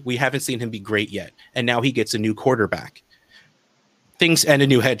good. We haven't seen him be great yet. And now he gets a new quarterback. Things and a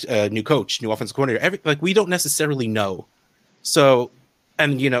new coach, new offensive coordinator. Like, we don't necessarily know. So,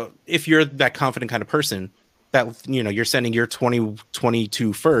 and, you know, if you're that confident kind of person, that, you're sending your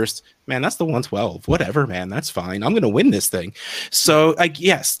 2022 first, man, that's the 112. Whatever, man, that's fine. I'm going to win this thing. So,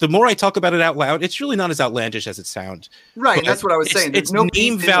 yes, the more I talk about it out loud, it's really not as outlandish as it sounds. Right, and that's what I was saying. It's no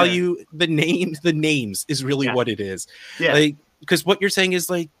name value. The names is really what it is. Yeah. Because what you're saying is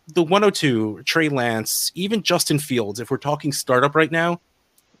like the 102, Trey Lance, even Justin Fields, if we're talking startup right now,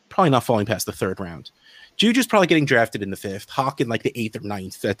 probably not falling past the 3rd round. Juju's probably getting drafted in the 5th, Hawk in like the 8th or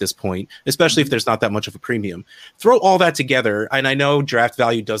 9th at this point, especially if there's not that much of a premium. Throw all that together, and I know draft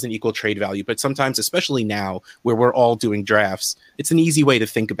value doesn't equal trade value, but sometimes, especially now where we're all doing drafts, it's an easy way to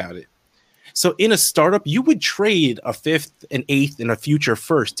think about it. So in a startup, you would trade a 5th, an 8th, and a future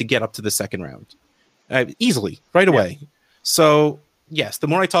 1st to get up to the 2nd round. Easily, right away. So, yes, the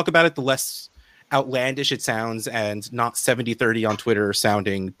more I talk about it, the less outlandish it sounds and not 70-30 on Twitter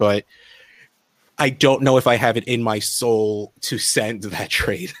sounding, but I don't know if I have it in my soul to send that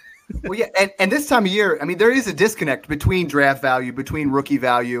trade. Well, yeah, and this time of year, I mean, there is a disconnect between draft value, between rookie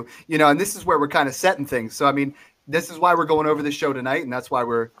value, and this is where we're kind of setting things. So, I mean, this is why we're going over the show tonight, and that's why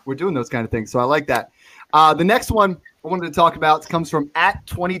we're doing those kind of things. So I like that. The next one I wanted to talk about comes from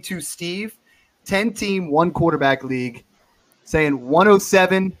 @22Steve, 10-team, 1-quarterback league, saying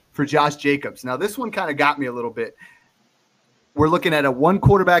 107 for Josh Jacobs. Now, this one kind of got me a little bit. We're looking at a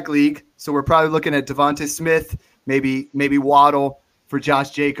 1-quarterback league, so we're probably looking at Devonta Smith, maybe Waddle for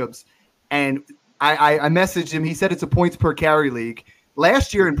Josh Jacobs. And I messaged him. He said it's a points per carry league.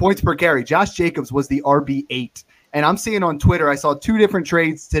 Last year in points per carry, Josh Jacobs was the RB8. And I'm seeing on Twitter, I saw 2 different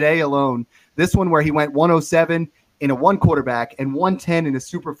trades today alone. This one where he went 107 in a 1-quarterback and 110 in a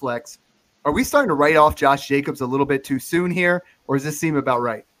super flex. Are we starting to write off Josh Jacobs a little bit too soon here, or does this seem about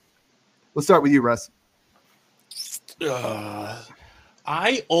right? We'll start with you, Russ.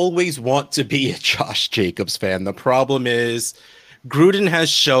 I always want to be a Josh Jacobs fan. The problem is Gruden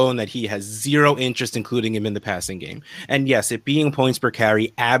has shown that he has zero interest in including him in the passing game. And yes, it being points per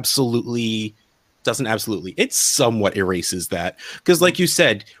carry it somewhat erases that. Because like you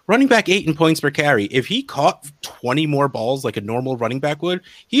said, running back 8 in points per carry, if he caught 20 more balls like a normal running back would,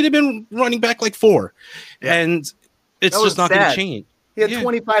 he'd have been running back like 4. Yeah. And it's just not going to change. He had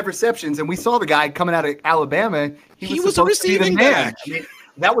 25 receptions, and we saw the guy coming out of Alabama. He was a receiving back. I mean,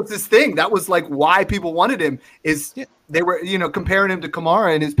 that was his thing. That was like why people wanted him is they were, comparing him to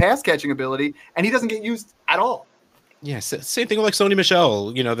Kamara and his pass catching ability, and he doesn't get used at all. Yes, same thing with like Sony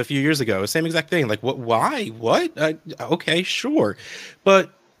Michel, the few years ago, same exact thing. Like, what? Why? What? Okay, sure,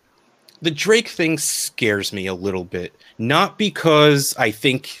 but the Drake thing scares me a little bit. Not because I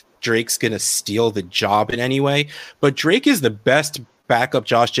think Drake's gonna steal the job in any way, but Drake is the best backup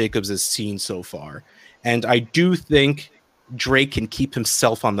Josh Jacobs has seen so far, and I do think Drake can keep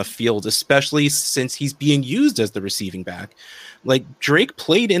himself on the field, especially since he's being used as the receiving back. Like, Drake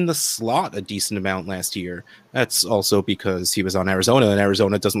played in the slot a decent amount last year. That's also because he was on Arizona, and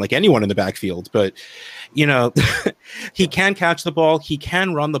Arizona doesn't like anyone in the backfield. But, he can catch the ball. He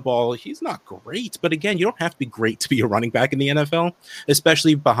can run the ball. He's not great. But again, you don't have to be great to be a running back in the NFL,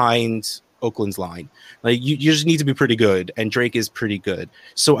 especially behind Oakland's line. Like, you just need to be pretty good, and Drake is pretty good.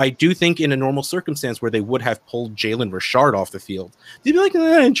 So I do think in a normal circumstance where they would have pulled Jalen Richard off the field, they'd be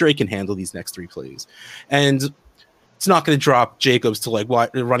like, Drake can handle these next 3 plays. And it's not going to drop Jacobs to like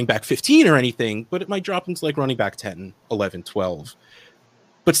running back 15 or anything, but it might drop him to like running back 10, 11, 12.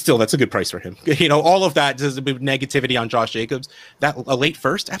 But still, that's a good price for him. All of that is a bit of negativity on Josh Jacobs. That a late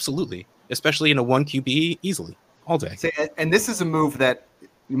first, absolutely. Especially in a 1 QB, easily, all day. And this is a move that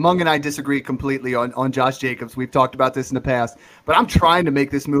Mung and I disagree completely on Josh Jacobs. We've talked about this in the past, but I'm trying to make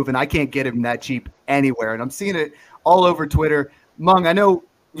this move, and I can't get him that cheap anywhere. And I'm seeing it all over Twitter. Mung, I know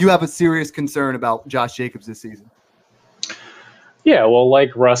you have a serious concern about Josh Jacobs this season. Yeah, well,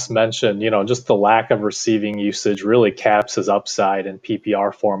 like Russ mentioned, just the lack of receiving usage really caps his upside in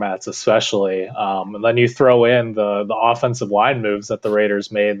PPR formats, especially. And then you throw in the offensive line moves that the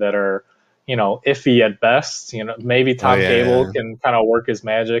Raiders made that are, iffy at best. Maybe Tom Cable can kind of work his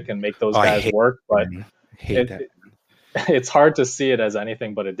magic and make those guys work, but it's hard to see it as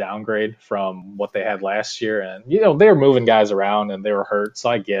anything but a downgrade from what they had last year. And, they were moving guys around and they were hurt, so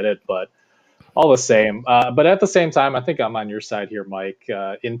I get it, but all the same. But at the same time, I think I'm on your side here, Mike.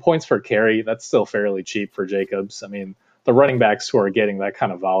 In points per carry, that's still fairly cheap for Jacobs. I mean, the running backs who are getting that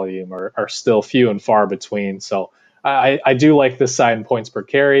kind of volume are still few and far between. So I do like this side in points per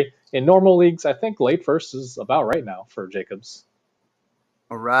carry. In normal leagues, I think late first is about right now for Jacobs.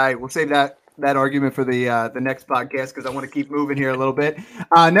 All right. We'll save that argument for the next podcast because I want to keep moving here a little bit.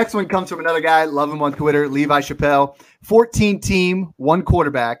 Next one comes from another guy. Love him on Twitter, Levi Chappelle. 14-team,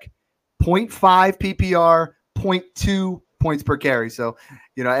 1-quarterback. 0.5 PPR, 0.2 points per carry. So,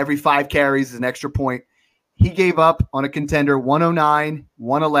 every 5 carries is an extra point. he gave up on a contender 109,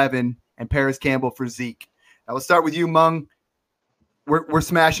 111, and Paris Campbell for Zeke. Now we'll start with you, Mung. We're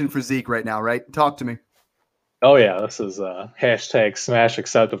smashing for Zeke right now, right? Talk to me. Oh yeah, this is a hashtag smash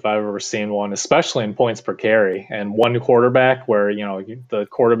accept if I've ever seen one, especially in points per carry and one quarterback where the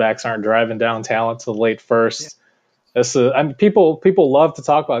quarterbacks aren't driving down talent to the late first. This is, I mean, people love to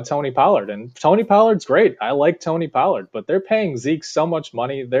talk about Tony Pollard, and Tony Pollard's great. I like Tony Pollard, but they're paying Zeke so much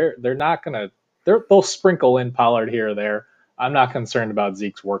money. They'll sprinkle in Pollard here or there. I'm not concerned about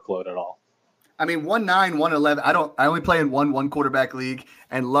Zeke's workload at all. I mean, 1-9, 1-11. I only play in one quarterback league,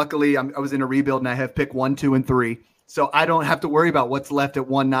 and luckily I was in a rebuild and I have pick 1, 2, and 3. So I don't have to worry about what's left at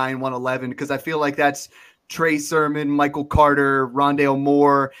 1-9, 1-11 because I feel like that's Trey Sermon, Michael Carter, Rondale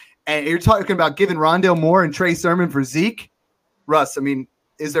Moore. And you're talking about giving Rondale Moore and Trey Sermon for Zeke? Russ, I mean,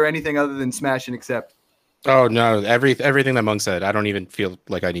 is there anything other than smash and accept? Oh, no. Everything that Monk said, I don't even feel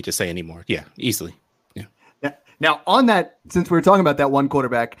like I need to say anymore. Yeah, easily. Yeah. Now, on that, since we were talking about that one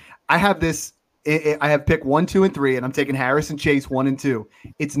quarterback, I have pick 1, 2, and 3, and I'm taking Harris and Chase 1 and 2.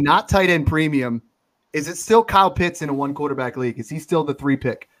 It's not tight end premium. Is it still Kyle Pitts in a one quarterback league? Is he still the 3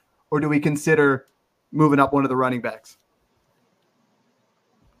 pick? Or do we consider moving up one of the running backs?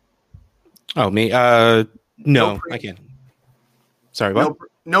 Oh, me? No, I can't. Sorry, what?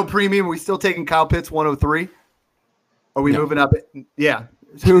 No premium. Are we still taking Kyle Pitts 103? Are we moving up? Yeah.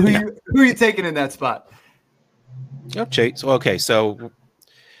 Who are you taking in that spot? Oh, Chase. Okay, so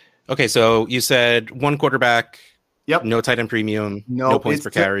you said one quarterback. Yep. No tight end premium. No points per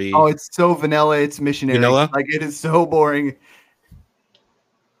carry. Oh, it's so vanilla. It's missionary. Vanilla? Like it is so boring.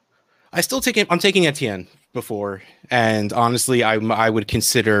 I'm taking Etienne before, and honestly, I would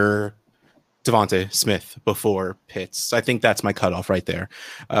consider Devonta Smith before Pitts. I think that's my cutoff right there.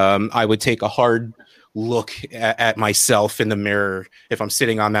 I would take a hard look at myself in the mirror if I'm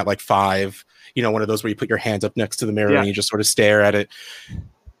sitting on that like 5. One of those where you put your hands up next to the mirror and you just sort of stare at it.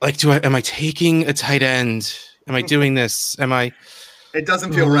 Like, am I taking a tight end? Am I doing this? It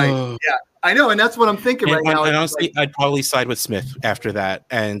doesn't feel right. Yeah, I know. And that's what I'm thinking right now. And honestly, I'd probably side with Smith after that.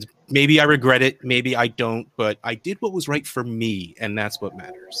 And maybe I regret it. Maybe I don't, but I did what was right for me. And that's what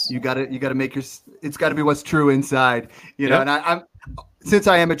matters. You got to make it's got to be what's true inside, and I'm, since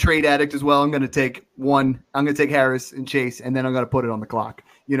I am a trade addict as well, I'm going to take Harris and Chase, and then I'm going to put it on the clock,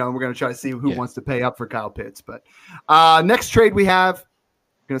 and we're going to try to see who wants to pay up for Kyle Pitts. But next trade we have,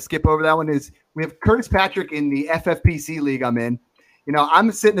 going to skip over that one, is we have Curtis Patrick in the FFPC league I'm in.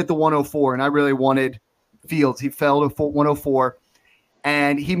 I'm sitting at the 104, and I really wanted Fields. He fell to 104,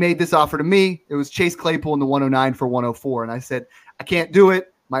 and he made this offer to me. It was Chase Claypool in the 109 for 104, and I said, I can't do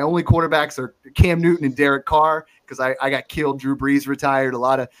it. My only quarterbacks are Cam Newton and Derek Carr because I got killed. Drew Brees retired. A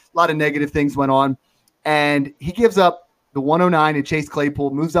lot of negative things went on, and he gives up the 109 and Chase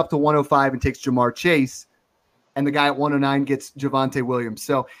Claypool, moves up to 105 and takes Jamar Chase. And the guy at 109 gets Javonte Williams.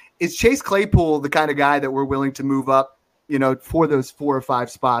 So is Chase Claypool the kind of guy that we're willing to move up, for those 4 or 5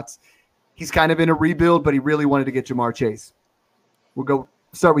 spots? He's kind of in a rebuild, but he really wanted to get Jamar Chase. We'll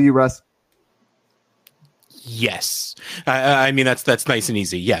start with you, Russ. Yes. I mean, that's nice and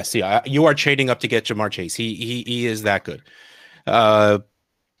easy. Yes. Yeah. You are trading up to get Jamar Chase. He is that good.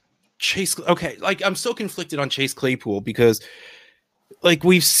 Chase. Okay. Like, I'm so conflicted on Chase Claypool because, like,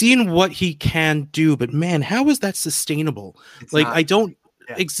 we've seen what he can do, but man, how is that sustainable? I don't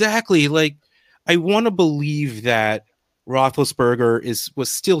exactly like. I want to believe that Roethlisberger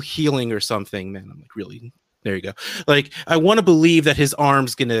was still healing or something. Man, I'm like, really? There you go. Like, I want to believe that his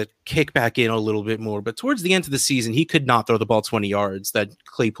arm's gonna kick back in a little bit more, but towards the end of the season, he could not throw the ball 20 yards. That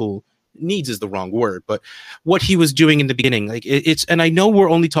Claypool needs is the wrong word, but what he was doing in the beginning, like it's, and I know we're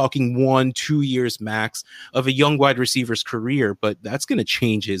only talking 1-2 years max of a young wide receiver's career, but that's going to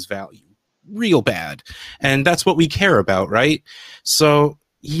change his value real bad. And that's what we care about. Right. So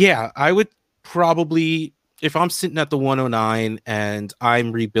yeah, I would probably, if I'm sitting at the 109 and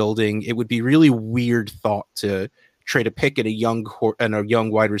I'm rebuilding, it would be really weird thought to trade a pick at a young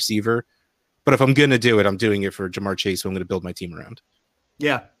wide receiver. But if I'm going to do it, I'm doing it for Jamar Chase, who I'm going to build my team around.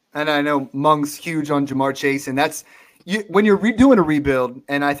 Yeah. And I know Mung's huge on Jamar Chase, and that's when you're doing a rebuild,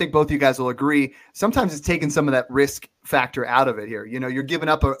 and I think both of you guys will agree, sometimes it's taking some of that risk factor out of it here. You're giving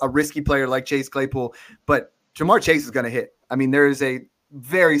up a risky player like Chase Claypool, but Jamar Chase is going to hit. I mean, there is a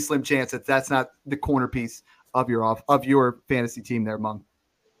very slim chance that that's not the corner piece of your fantasy team there, Mung.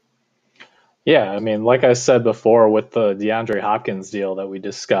 Yeah, I mean, like I said before with the DeAndre Hopkins deal that we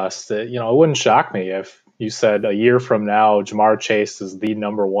discussed, it wouldn't shock me if you said a year from now, Jamar Chase is the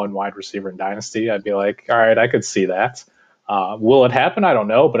number 1 wide receiver in Dynasty. I'd be like, all right, I could see that. Will it happen? I don't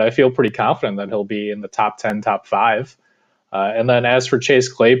know, but I feel pretty confident that he'll be in the top 10, top 5. And then as for Chase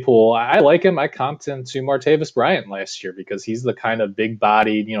Claypool, I like him. I comped him to Martavis Bryant last year because he's the kind of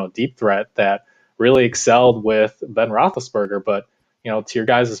big-bodied, deep threat that really excelled with Ben Roethlisberger. But, to your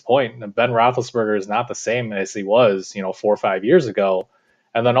guys' point, Ben Roethlisberger is not the same as he was, 4 or 5 years ago.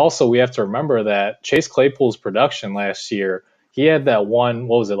 And then also we have to remember that Chase Claypool's production last year, he had that one,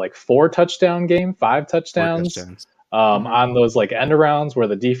 4-touchdown game, 5 touchdowns, on those end arounds where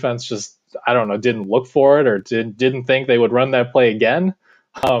the defense just, I don't know, didn't look for it or didn't think they would run that play again.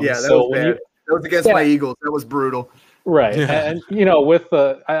 That was bad. That was against my Eagles. That was brutal. Right. And with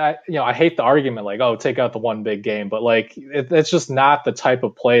I hate the argument take out the one big game, but it's just not the type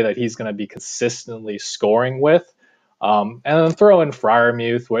of play that he's going to be consistently scoring with. And then throw in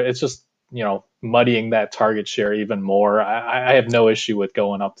Freiermuth where it's just, muddying that target share even more. I have no issue with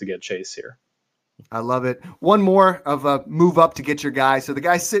going up to get Chase here. I love it. One more of a move up to get your guy. So the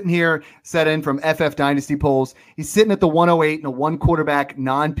guy's sitting here set in from FF Dynasty polls. He's sitting at the 108 in a one quarterback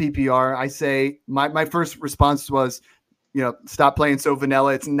non-PPR. I say my first response was, stop playing so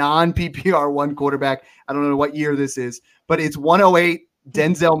vanilla. It's non-PPR one quarterback. I don't know what year this is, but it's 108,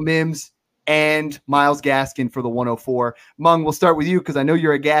 Denzel Mims, and Myles Gaskin for the 104. Mung, we'll start with you because I know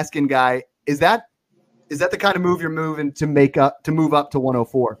you're a Gaskin guy. Is that the kind of move you're moving to move up to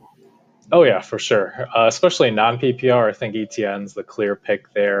 104? Oh, yeah, for sure. Especially non-PPR, I think ETN's the clear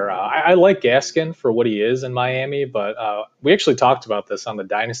pick there. I like Gaskin for what he is in Miami, but we actually talked about this on the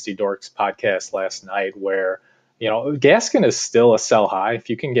Dynasty Dorks podcast last night where, Gaskin is still a sell high if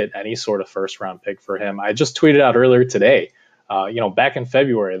you can get any sort of first-round pick for him. I just tweeted out earlier today, back in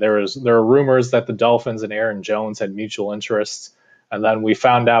February, there were rumors that the Dolphins and Aaron Jones had mutual interests. And then we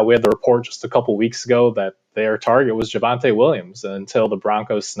found out, we had the report just a couple weeks ago that their target was Javonte Williams until the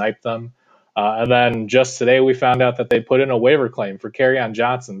Broncos sniped them. And then just today, we found out that they put in a waiver claim for Kerryon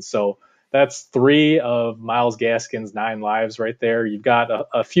Johnson. So that's 3 of Myles Gaskin's 9 lives right there. You've got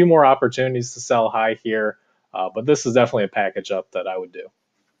a few more opportunities to sell high here, but this is definitely a package up that I would do.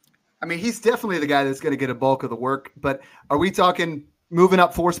 I mean, he's definitely the guy that's going to get a bulk of the work. But are we talking moving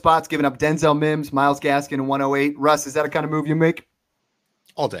up 4 spots, giving up Denzel Mims, Myles Gaskin, and 108? Russ, is that a kind of move you make?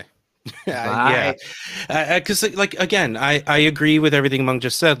 All day. Yeah, because again, I agree with everything Mung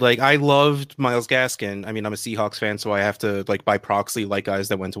just said. I loved Myles Gaskin. I mean, I'm a Seahawks fan, so I have to by proxy like guys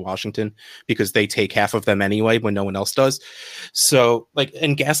that went to Washington because they take half of them anyway when no one else does. So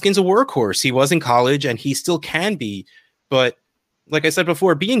and Gaskin's a workhorse. He was in college and he still can be, but like I said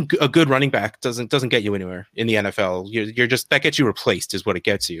before, being a good running back doesn't get you anywhere in the NFL. You're just, that gets you replaced is what it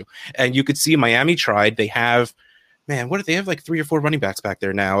gets you. And you could see Miami tried. They have. Man, what do they have? 3 or 4 running backs back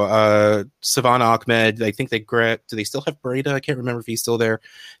there now. Savon Ahmed. I think do they still have Breda? I can't remember if he's still there.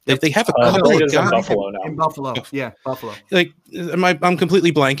 They have a couple of guys in Buffalo now. In Buffalo, yeah, Buffalo. I'm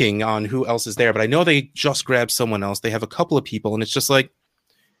completely blanking on who else is there, but I know they just grabbed someone else. They have a couple of people, and it's just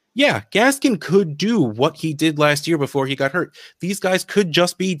yeah, Gaskin could do what he did last year before he got hurt. These guys could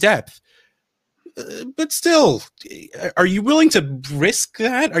just be depth. But still, are you willing to risk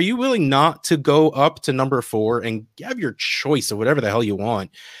that? Are you willing not to go up to number 4 and have your choice of whatever the hell you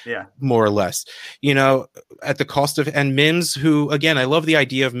want? Yeah, more or less. At the cost of and Mims, who again, I love the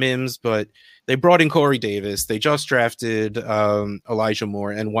idea of Mims, but they brought in Corey Davis. They just drafted Elijah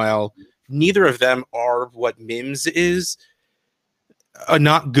Moore, and while neither of them are what Mims is, a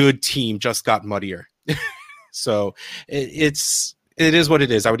not good team just got muddier. So it is what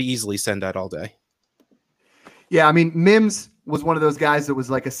it is. I would easily send that all day. Yeah, I mean, Mims was one of those guys that was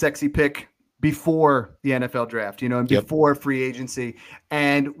a sexy pick before the NFL draft, and before free agency.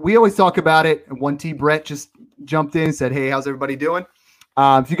 And we always talk about it. And 1T Brett just jumped in and said, hey, how's everybody doing?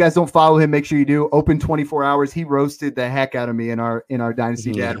 If you guys don't follow him, make sure you do. Open 24 hours. He roasted the heck out of me in our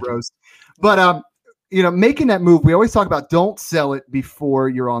Dynasty Dad roast. But, making that move, we always talk about don't sell it before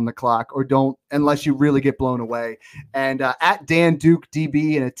you're on the clock or don't unless you really get blown away. And at Dan Duke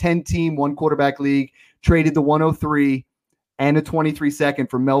DB in a 10-team, 1-quarterback league, traded the 103 and a 23 second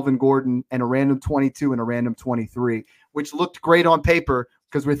for Melvin Gordon and a random 22 and a random 23, which looked great on paper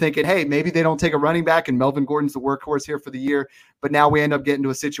because we're thinking, hey, maybe they don't take a running back and Melvin Gordon's the workhorse here for the year. But now we end up getting to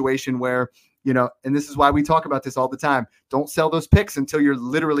a situation where, and this is why we talk about this all the time. Don't sell those picks until you're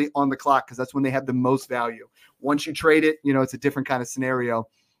literally on the clock because that's when they have the most value. Once you trade it, it's a different kind of scenario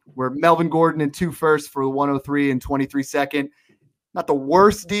where Melvin Gordon and 2 firsts for the 103 and 23 second. Not the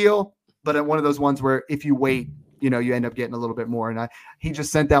worst deal, but one of those ones where if you wait, you end up getting a little bit more. And he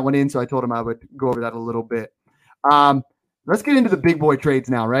just sent that one in, so I told him I would go over that a little bit. Let's get into the big boy trades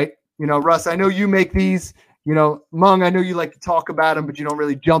now, right? Russ, I know you make these. Mung, I know you like to talk about them, but you don't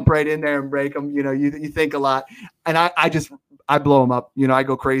really jump right in there and break them. You think a lot. And I blow them up. I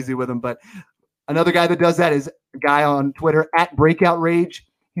go crazy with them. But Another guy that does that is a guy on Twitter at Breakout Rage.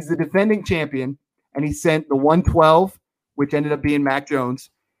 He's the defending champion, and he sent the 112, which ended up being Mac Jones,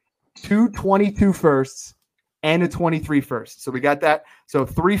 222 firsts, and a 23 first. So we got that. So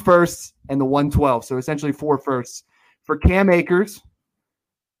 3 firsts and the 112. So essentially 4 firsts. For Cam Akers,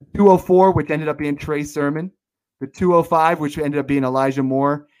 204, which ended up being Trey Sermon, the 205, which ended up being Elijah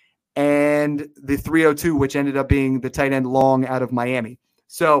Moore, and the 302, which ended up being the tight end Long out of Miami.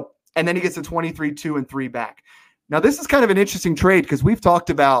 So, and then he gets a 23, 2, and 3 back. Now, this is kind of an interesting trade because we've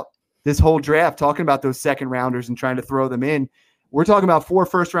talked about this whole draft, talking about those second rounders and trying to throw them in. We're talking about 4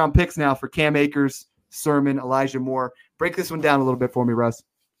 first-round picks now for Cam Akers, Sermon, Elijah Moore. Break this one down a little bit for me, Russ.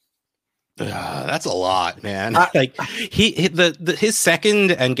 That's a lot, man. Like his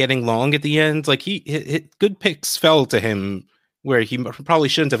second and getting Long at the end, like he good picks fell to him where he probably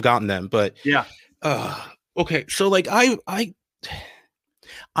shouldn't have gotten them. But yeah, okay. So like I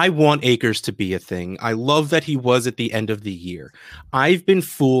want Akers to be a thing. I love that he was at the end of the year. I've been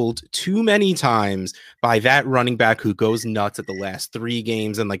fooled too many times by that running back who goes nuts at the last 3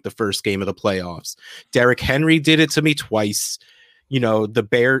 games and like the first game of the playoffs. Derrick Henry did it to me twice. You know, the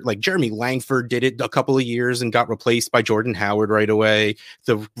Bear, like Jeremy Langford did it a couple of years and got replaced by Jordan Howard right away.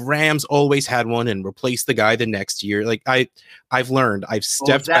 The Rams always had one and replaced the guy the next year. Like I've learned, I've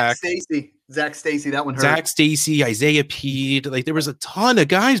stepped back. Zach Stacy, that one hurt. Zach Stacy, Isaiah Peed. Like there was a ton of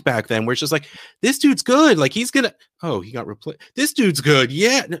guys back then where it's just like, this dude's good. Like he got replaced. This dude's good.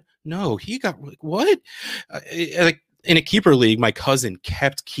 Yeah. No, he got like, what? Like in a keeper league, my cousin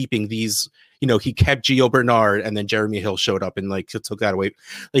kept keeping these. You know, he kept Gio Bernard and then Jeremy Hill showed up and like took that away.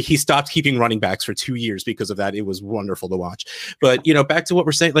 Like he stopped keeping running backs for 2 years because of that. It was wonderful to watch. But, you know, back to what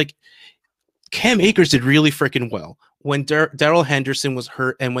we're saying, like Cam Akers did really freaking well when Darrell Henderson was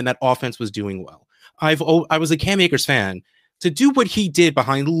hurt and when that offense was doing well. I was a Cam Akers fan. To do what he did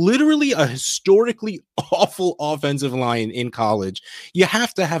behind literally a historically awful offensive line in college, you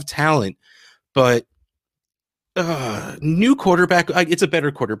have to have talent. But new quarterback, it's a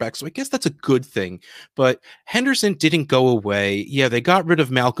better quarterback, so I guess that's a good thing. But Henderson didn't go away. Yeah, they got rid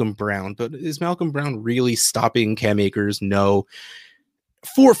of Malcolm Brown, but is Malcolm Brown really stopping Cam Akers? No.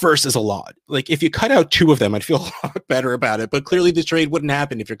 4 firsts is a lot. Like if you cut out 2 of them, I'd feel a lot better about it. But clearly the trade wouldn't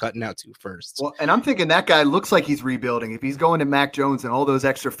happen if you're cutting out 2 firsts. Well, and I'm thinking that guy looks like he's rebuilding. If he's going to Mac Jones and all those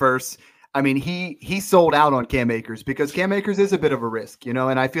extra firsts, I mean, he sold out on Cam Akers because Cam Akers is a bit of a risk, you know,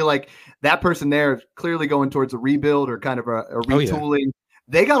 and I feel like that person there is clearly going towards a rebuild or kind of a retooling. Yeah.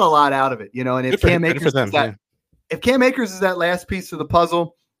 They got a lot out of it, you know, and if Cam Akers if Cam Akers is that last piece of the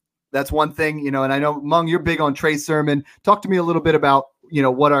puzzle, that's one thing, you know, and I know, Mung, you're big on Trey Sermon. Talk to me a little bit about, you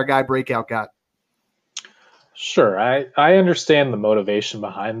know, what our guy Breakout got. Sure. I understand the motivation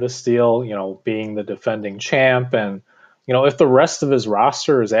behind this deal, you know, being the defending champ and, you know, if the rest of his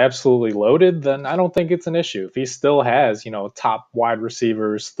roster is absolutely loaded, then I don't think it's an issue. If he still has, you know, top wide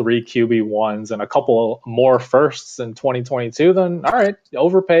receivers, 3 QB1s, and a couple more firsts in 2022, then all right,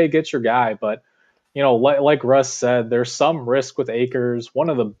 overpay, get your guy. But, you know, like Russ said, there's some risk with Akers. One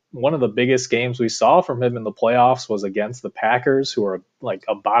of the biggest games we saw from him in the playoffs was against the Packers, who are like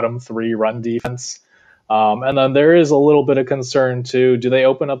a bottom 3 run defense. And then there is a little bit of concern too. Do they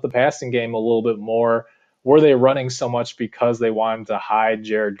open up the passing game a little bit more? Were they running so much because they wanted to hide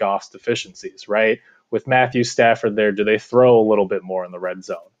Jared Goff's deficiencies, right? With Matthew Stafford there, do they throw a little bit more in the red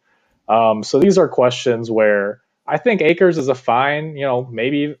zone? So these are questions where I think Akers is a fine, you know,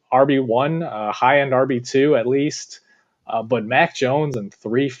 maybe RB1, high-end RB2 at least. But Mac Jones and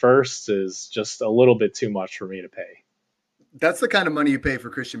 3 firsts is just a little bit too much for me to pay. That's the kind of money you pay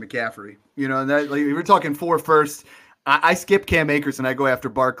for Christian McCaffrey. You know, and that, like, we're talking 4 firsts. I skip Cam Akers and I go after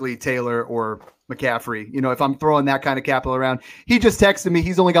Barkley, Taylor, or McCaffrey. You know, if I'm throwing that kind of capital around, he just texted me.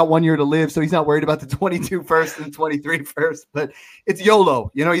 He's only got 1 year to live, so he's not worried about the 22 first and 23 first. But it's YOLO.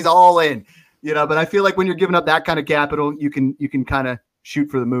 You know, he's all in. You know, but I feel like when you're giving up that kind of capital, you can kind of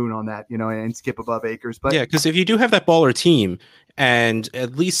shoot for the moon on that. You know, and skip above Akers. But yeah, because if you do have that baller team, and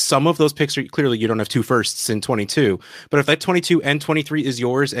at least some of those picks are clearly you don't have 2 firsts in 22. But if that 22 and 23 is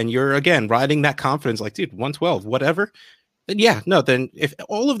yours, and you're again riding that confidence, like dude, 112, whatever. Then yeah, no. Then if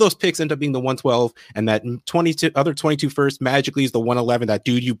all of those picks end up being the 112 and that 22 first magically is the 111, that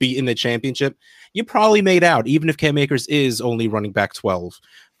dude you beat in the championship, you probably made out, even if Cam Akers is only running back 12.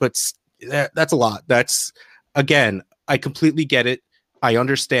 But that's a lot. That's, again, I completely get it. I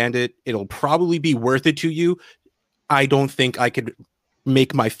understand it. It'll probably be worth it to you. I don't think I could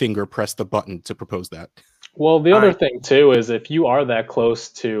make my finger press the button to propose that. Well, the other thing too is if you are that close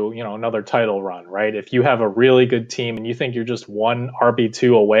to, you know, another title run, right? If you have a really good team and you think you're just 1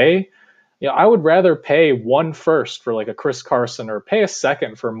 RB2 away, I would rather pay 1 first for like a Chris Carson or pay a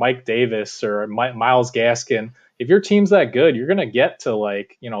second for Mike Davis or Myles Gaskin. If your team's that good, you're going to get to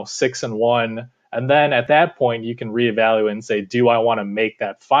 6-1. And then at that point, you can reevaluate and say, do I want to make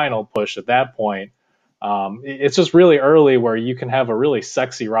that final push at that point? It's just really early where you can have a really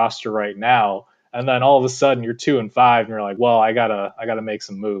sexy roster right now. And then all of a sudden you're 2-5 and you're like, well, I gotta make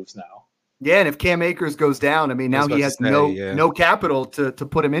some moves now. Yeah, and if Cam Akers goes down, I mean, now he has no capital to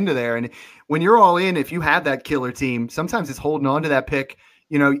put him into there. And when you're all in, if you have that killer team, sometimes it's holding on to that pick.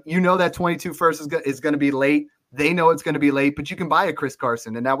 You know that 22 first is going to be late. They know it's going to be late, but you can buy a Chris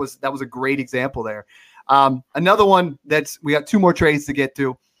Carson, and that was a great example there. Another one we got 2 more trades to get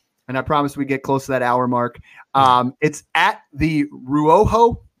to, and I promise we get close to that hour mark. It's at the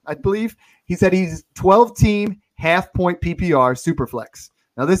Ruoho, I believe. He said he's 12-team half-point PPR Superflex.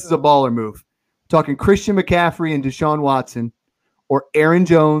 Now, this is a baller move. We're talking Christian McCaffrey and Deshaun Watson, or Aaron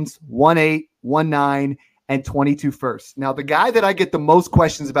Jones, 1-8, 1-9, and 22 first. Now, the guy that I get the most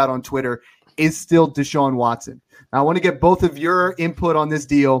questions about on Twitter is still Deshaun Watson. Now, I want to get both of your input on this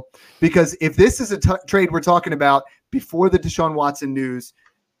deal, because if this is a trade we're talking about before the Deshaun Watson news,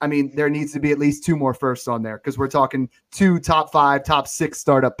 I mean, there needs to be at least 2 more firsts on there, because we're talking 2 top 5, top 6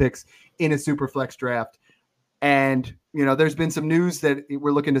 startup picks in a Superflex draft. And, there's been some news that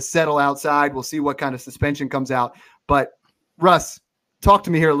we're looking to settle outside. We'll see what kind of suspension comes out. But, Russ, talk to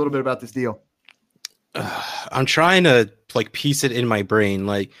me here a little bit about this deal. I'm trying to, piece it in my brain.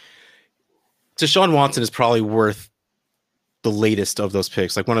 Deshaun Watson is probably worth the latest of those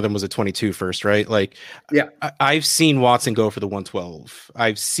picks. One of them was a 22 first, right? Yeah. I've seen Watson go for the 112.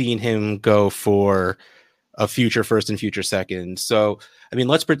 I've seen him go for a future first and future second. So, I mean,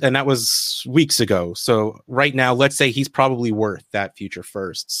 and that was weeks ago. So right now, let's say he's probably worth that future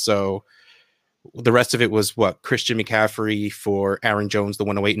first. So the rest of it was what? Christian McCaffrey for Aaron Jones, the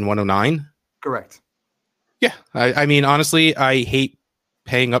 108 and 109? Correct. Yeah. I mean, honestly, I hate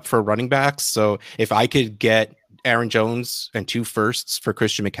paying up for running backs. So if I could get Aaron Jones and 2 firsts for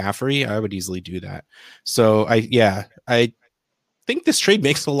Christian McCaffrey, I would easily do that. So I think this trade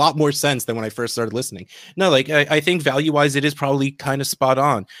makes a lot more sense than when I first started listening. No, I think value-wise, it is probably kind of spot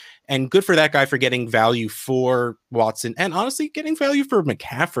on. And good for that guy for getting value for Watson, and honestly getting value for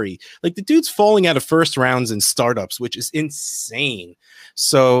McCaffrey. The dude's falling out of first rounds in startups, which is insane.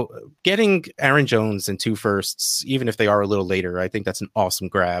 So getting Aaron Jones and 2 firsts, even if they are a little later, I think that's an awesome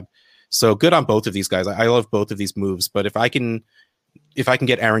grab. So good on both of these guys. I love both of these moves, but if I can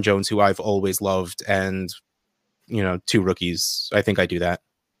get Aaron Jones, who I've always loved, and 2 rookies, I think I do that.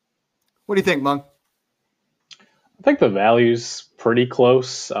 What do you think, Mung? I think the value's pretty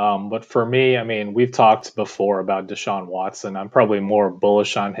close. But for me, I mean, we've talked before about Deshaun Watson. I'm probably more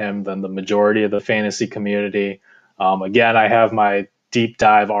bullish on him than the majority of the fantasy community. Again, I have my deep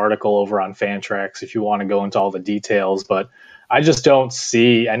dive article over on Fantrax if you want to go into all the details, but I just don't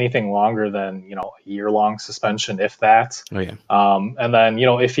see anything longer than, a year-long suspension, if that. Oh, yeah. And then,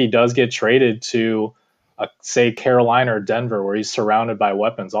 if he does get traded to say Carolina or Denver, where he's surrounded by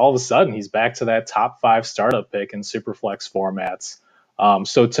weapons, all of a sudden he's back to that top 5 startup pick in Superflex formats.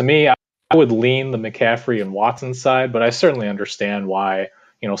 So to me, I would lean the McCaffrey and Watson side, but I certainly understand why,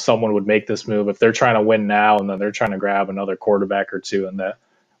 someone would make this move if they're trying to win now and then they're trying to grab another quarterback or 2 and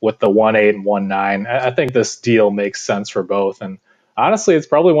with the 1-8 and 1-9. I think this deal makes sense for both. And honestly, it's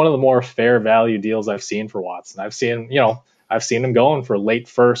probably one of the more fair value deals I've seen for Watson. I've seen him going for late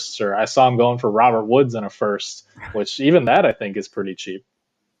firsts, or I saw him going for Robert Woods in a first, which even that I think is pretty cheap.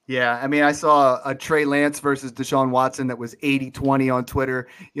 Yeah, I mean, I saw a Trey Lance versus Deshaun Watson that was 80-20 on Twitter.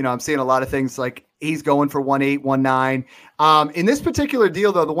 I'm seeing a lot of things like he's going for 1-8, 1-9. In this particular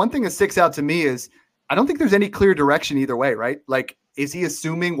deal, though, the one thing that sticks out to me is I don't think there's any clear direction either way, right? Is he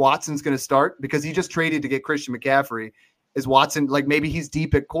assuming Watson's going to start? Because he just traded to get Christian McCaffrey. Is Watson, maybe he's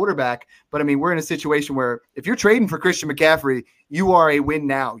deep at quarterback, but I mean, we're in a situation where if you're trading for Christian McCaffrey, you are a win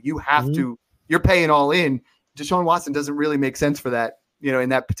now. You have to, you're paying all in. Deshaun Watson doesn't really make sense for that, in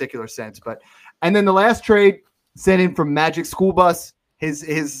that particular sense. And then the last trade sent in from Magic School Bus,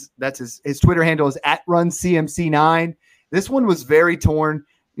 his Twitter handle is @RunCMC9. This one was very torn.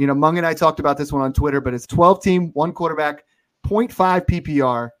 Mung and I talked about this one on Twitter, but it's 12-team, 1 quarterback, 0.5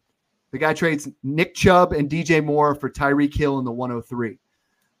 PPR. The guy trades Nick Chubb and DJ Moore for Tyreek Hill in the 103.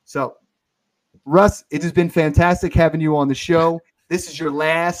 So, Russ, it has been fantastic having you on the show. This is your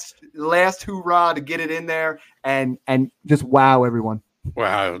last hoorah to get it in there and just wow everyone.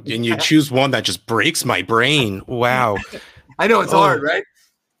 Wow. And you choose one that just breaks my brain. Wow. I know it's hard, right?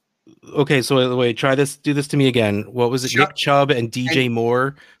 Okay, so wait, do this to me again. What was it? Nick Chubb and DJ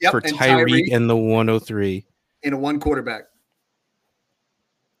Moore for Tyreek and the 103. In a 1 quarterback.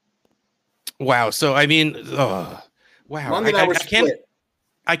 Wow. So I mean, wow. Mung and I were split.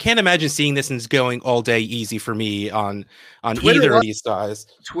 I can't imagine seeing this and going all day easy for me on Twitter either of these guys.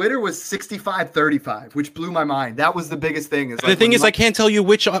 Twitter was 65-35, which blew my mind. That was the biggest thing. The thing is, I can't tell you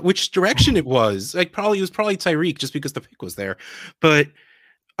which direction it was. Like, it was probably Tyreek just because the pick was there. But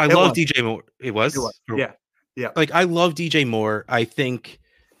I love DJ Moore. It was? Yeah. Yeah. Like, I love DJ Moore. I think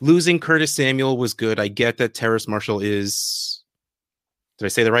losing Curtis Samuel was good. I get that Terrace Marshall is. Did I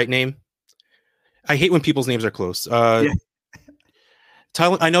say the right name? I hate when people's names are close. Yeah.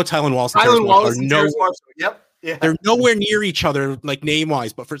 I know Tylan Wallace and Terrace Marshall. Yep. Yeah. They're nowhere near each other, like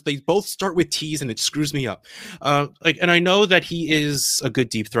name-wise, but they both start with T's, and it screws me up. And I know that he is a good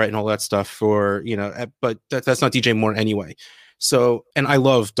deep threat and all that stuff but that's not DJ Moore anyway. So, and I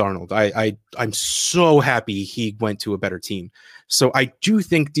love Darnold. I'm so happy he went to a better team. So I do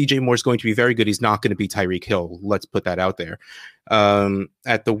think DJ Moore is going to be very good. He's not going to be Tyreek Hill. Let's put that out there.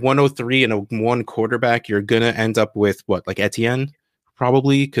 At the 103 and a 1 quarterback, you're going to end up with like Etienne?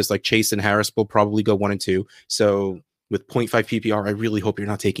 Probably, because like Chase and Harris will probably go 1 and 2. So with 0.5 PPR, I really hope you're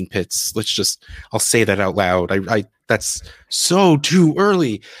not taking Pitts. I'll say that out loud. I that's so too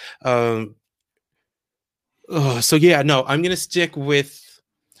early. So yeah, no, I'm going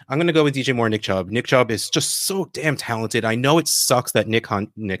to go with DJ Moore and Nick Chubb. Nick Chubb is just so damn talented. I know it sucks that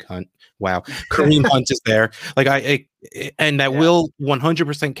Kareem Hunt is there. Like will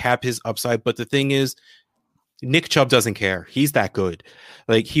 100% cap his upside. But the thing is, Nick Chubb doesn't care. He's that good.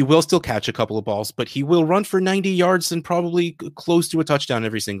 Like, he will still catch a couple of balls, but he will run for 90 yards and probably close to a touchdown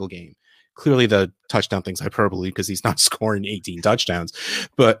every single game. Clearly the touchdown thing's hyperbole because he's not scoring 18 touchdowns,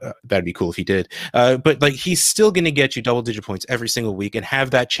 but that'd be cool if he did. But like, he's still going to get you double-digit points every single week and have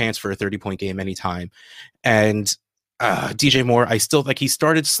that chance for a 30-point game anytime. And DJ Moore, I still like, he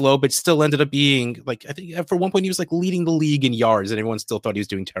started slow, but still ended up being like, I think for one point he was like leading the league in yards and everyone still thought he was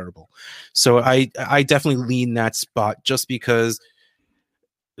doing terrible. So I definitely lean that spot just because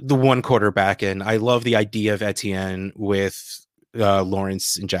the 1 quarterback, and I love the idea of Etienne with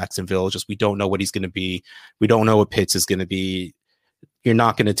Lawrence in Jacksonville. Just, we don't know what he's going to be. We don't know what Pitts is going to be. You're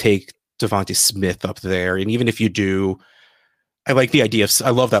not going to take Devontae Smith up there. And even if you do, I like the idea of, I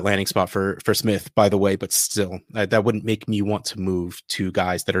love that landing spot for Smith, by the way, but still, that wouldn't make me want to move to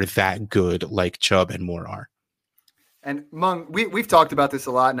guys that are that good like Chubb and Moore are. And Mung, we've talked about this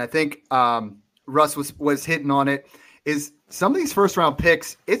a lot, and I think Russ was hitting on it, is some of these first-round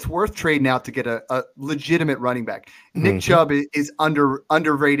picks, it's worth trading out to get a legitimate running back. Nick Chubb is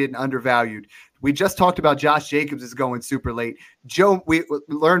underrated and undervalued. We just talked about Josh Jacobs is going super late. We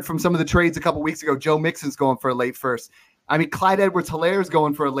learned from some of the trades a couple weeks ago, Joe Mixon's going for a late first. I mean, Clyde Edwards-Helaire is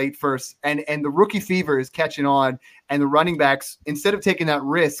going for a late first, and the rookie fever is catching on, and the running backs, instead of taking that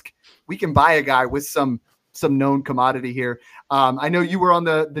risk, we can buy a guy with some known commodity here. I know you were on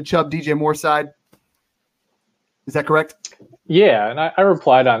the Chubb DJ Moore side. Is that correct? Yeah, and I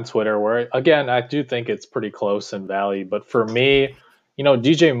replied on Twitter where, again, I do think it's pretty close in value, but for me,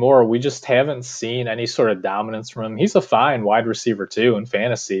 DJ Moore, we just haven't seen any sort of dominance from him. He's a fine wide receiver too in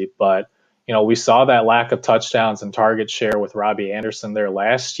fantasy, but we saw that lack of touchdowns and target share with Robbie Anderson there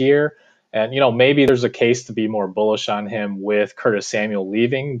last year. And, maybe there's a case to be more bullish on him with Curtis Samuel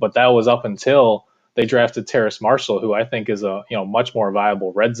leaving, but that was up until they drafted Terrace Marshall, who I think is a, much more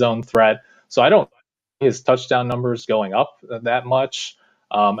viable red zone threat. So I don't see his touchdown numbers going up that much.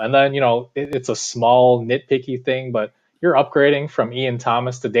 And then, it's a small nitpicky thing, but you're upgrading from Ian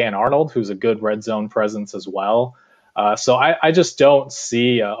Thomas to Dan Arnold, who's a good red zone presence as well. So I just don't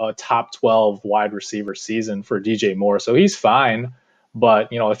see a top 12 wide receiver season for DJ Moore. So he's fine. But,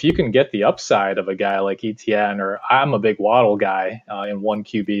 if you can get the upside of a guy like Etienne, or I'm a big Waddle guy in 1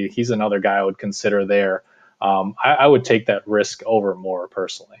 QB, he's another guy I would consider there. I would take that risk over Moore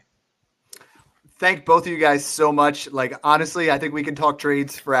personally. Thank both of you guys so much. Like, honestly, I think we can talk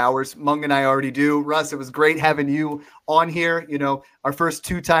trades for hours. Mung and I already do. Russ, it was great having you on here. Our first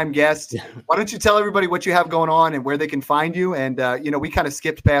 2-time guest. Why don't you tell everybody what you have going on and where they can find you? And, we kind of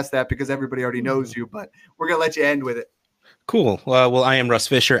skipped past that because everybody already knows you, but we're going to let you end with it. Cool. Well, I am Russ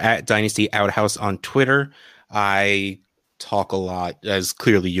Fisher at Dynasty Outhouse on Twitter. I talk a lot, as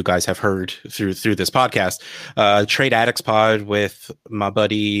clearly you guys have heard through this podcast. Trade Addicts Pod with my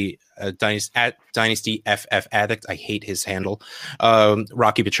buddy at Dynasty FF Addict. I hate his handle.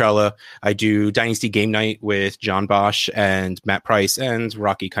 Rocky Petrella. I do Dynasty Game Night with John Bosch and Matt Price, and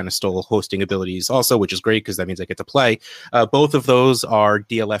Rocky kind of stole hosting abilities also, which is great because that means I get to play. Both of those are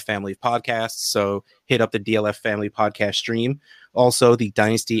DLF family podcasts, so hit up the DLF family podcast stream. Also, the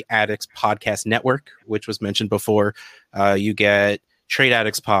Dynasty Addicts Podcast Network, which was mentioned before. You get Trade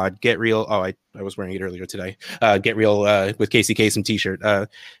Addicts Pod, Get Real. Oh, I was wearing it earlier today. Get Real with Casey Kasem t-shirt.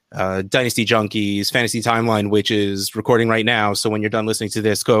 Dynasty Junkies, Fantasy Timeline, which is recording right now. So when you're done listening to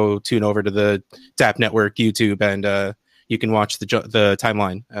this, go tune over to the TAP Network YouTube, and you can watch the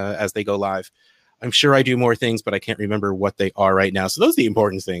timeline as they go live. I'm sure I do more things, but I can't remember what they are right now. So those are the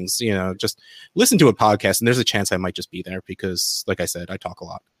important things. Just listen to a podcast, and there's a chance I might just be there because, like I said, I talk a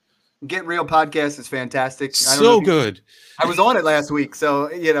lot. Get Real podcast is fantastic. So good. I was on it last week,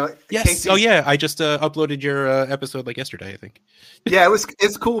 so Yes. Casey, I just uploaded your episode like yesterday, I think. Yeah,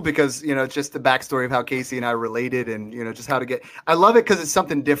 it's cool because just the backstory of how Casey and I related, and just how to get. I love it because it's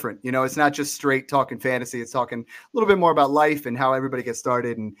something different. It's not just straight talking fantasy. It's talking a little bit more about life and how everybody gets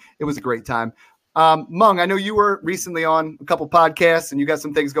started, and it was a great time. Mung, I know you were recently on a couple podcasts, and you got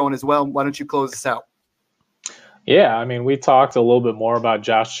some things going as well. Why don't you close us out? Yeah, I mean, we talked a little bit more about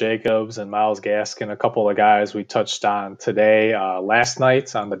Josh Jacobs and Myles Gaskin, a couple of guys we touched on today, last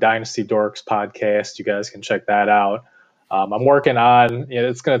night on the Dynasty Dorks podcast. You guys can check that out. I'm working on,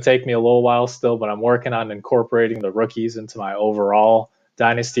 it's going to take me a little while still, but I'm working on incorporating the rookies into my overall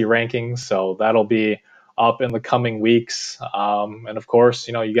Dynasty rankings. So that'll be up in the coming weeks. And of course,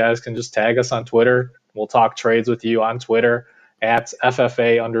 you guys can just tag us on Twitter. We'll talk trades with you on Twitter at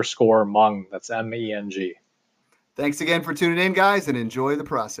FFA_Mung. That's MENG. Thanks again for tuning in, guys, and enjoy the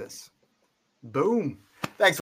process. Boom.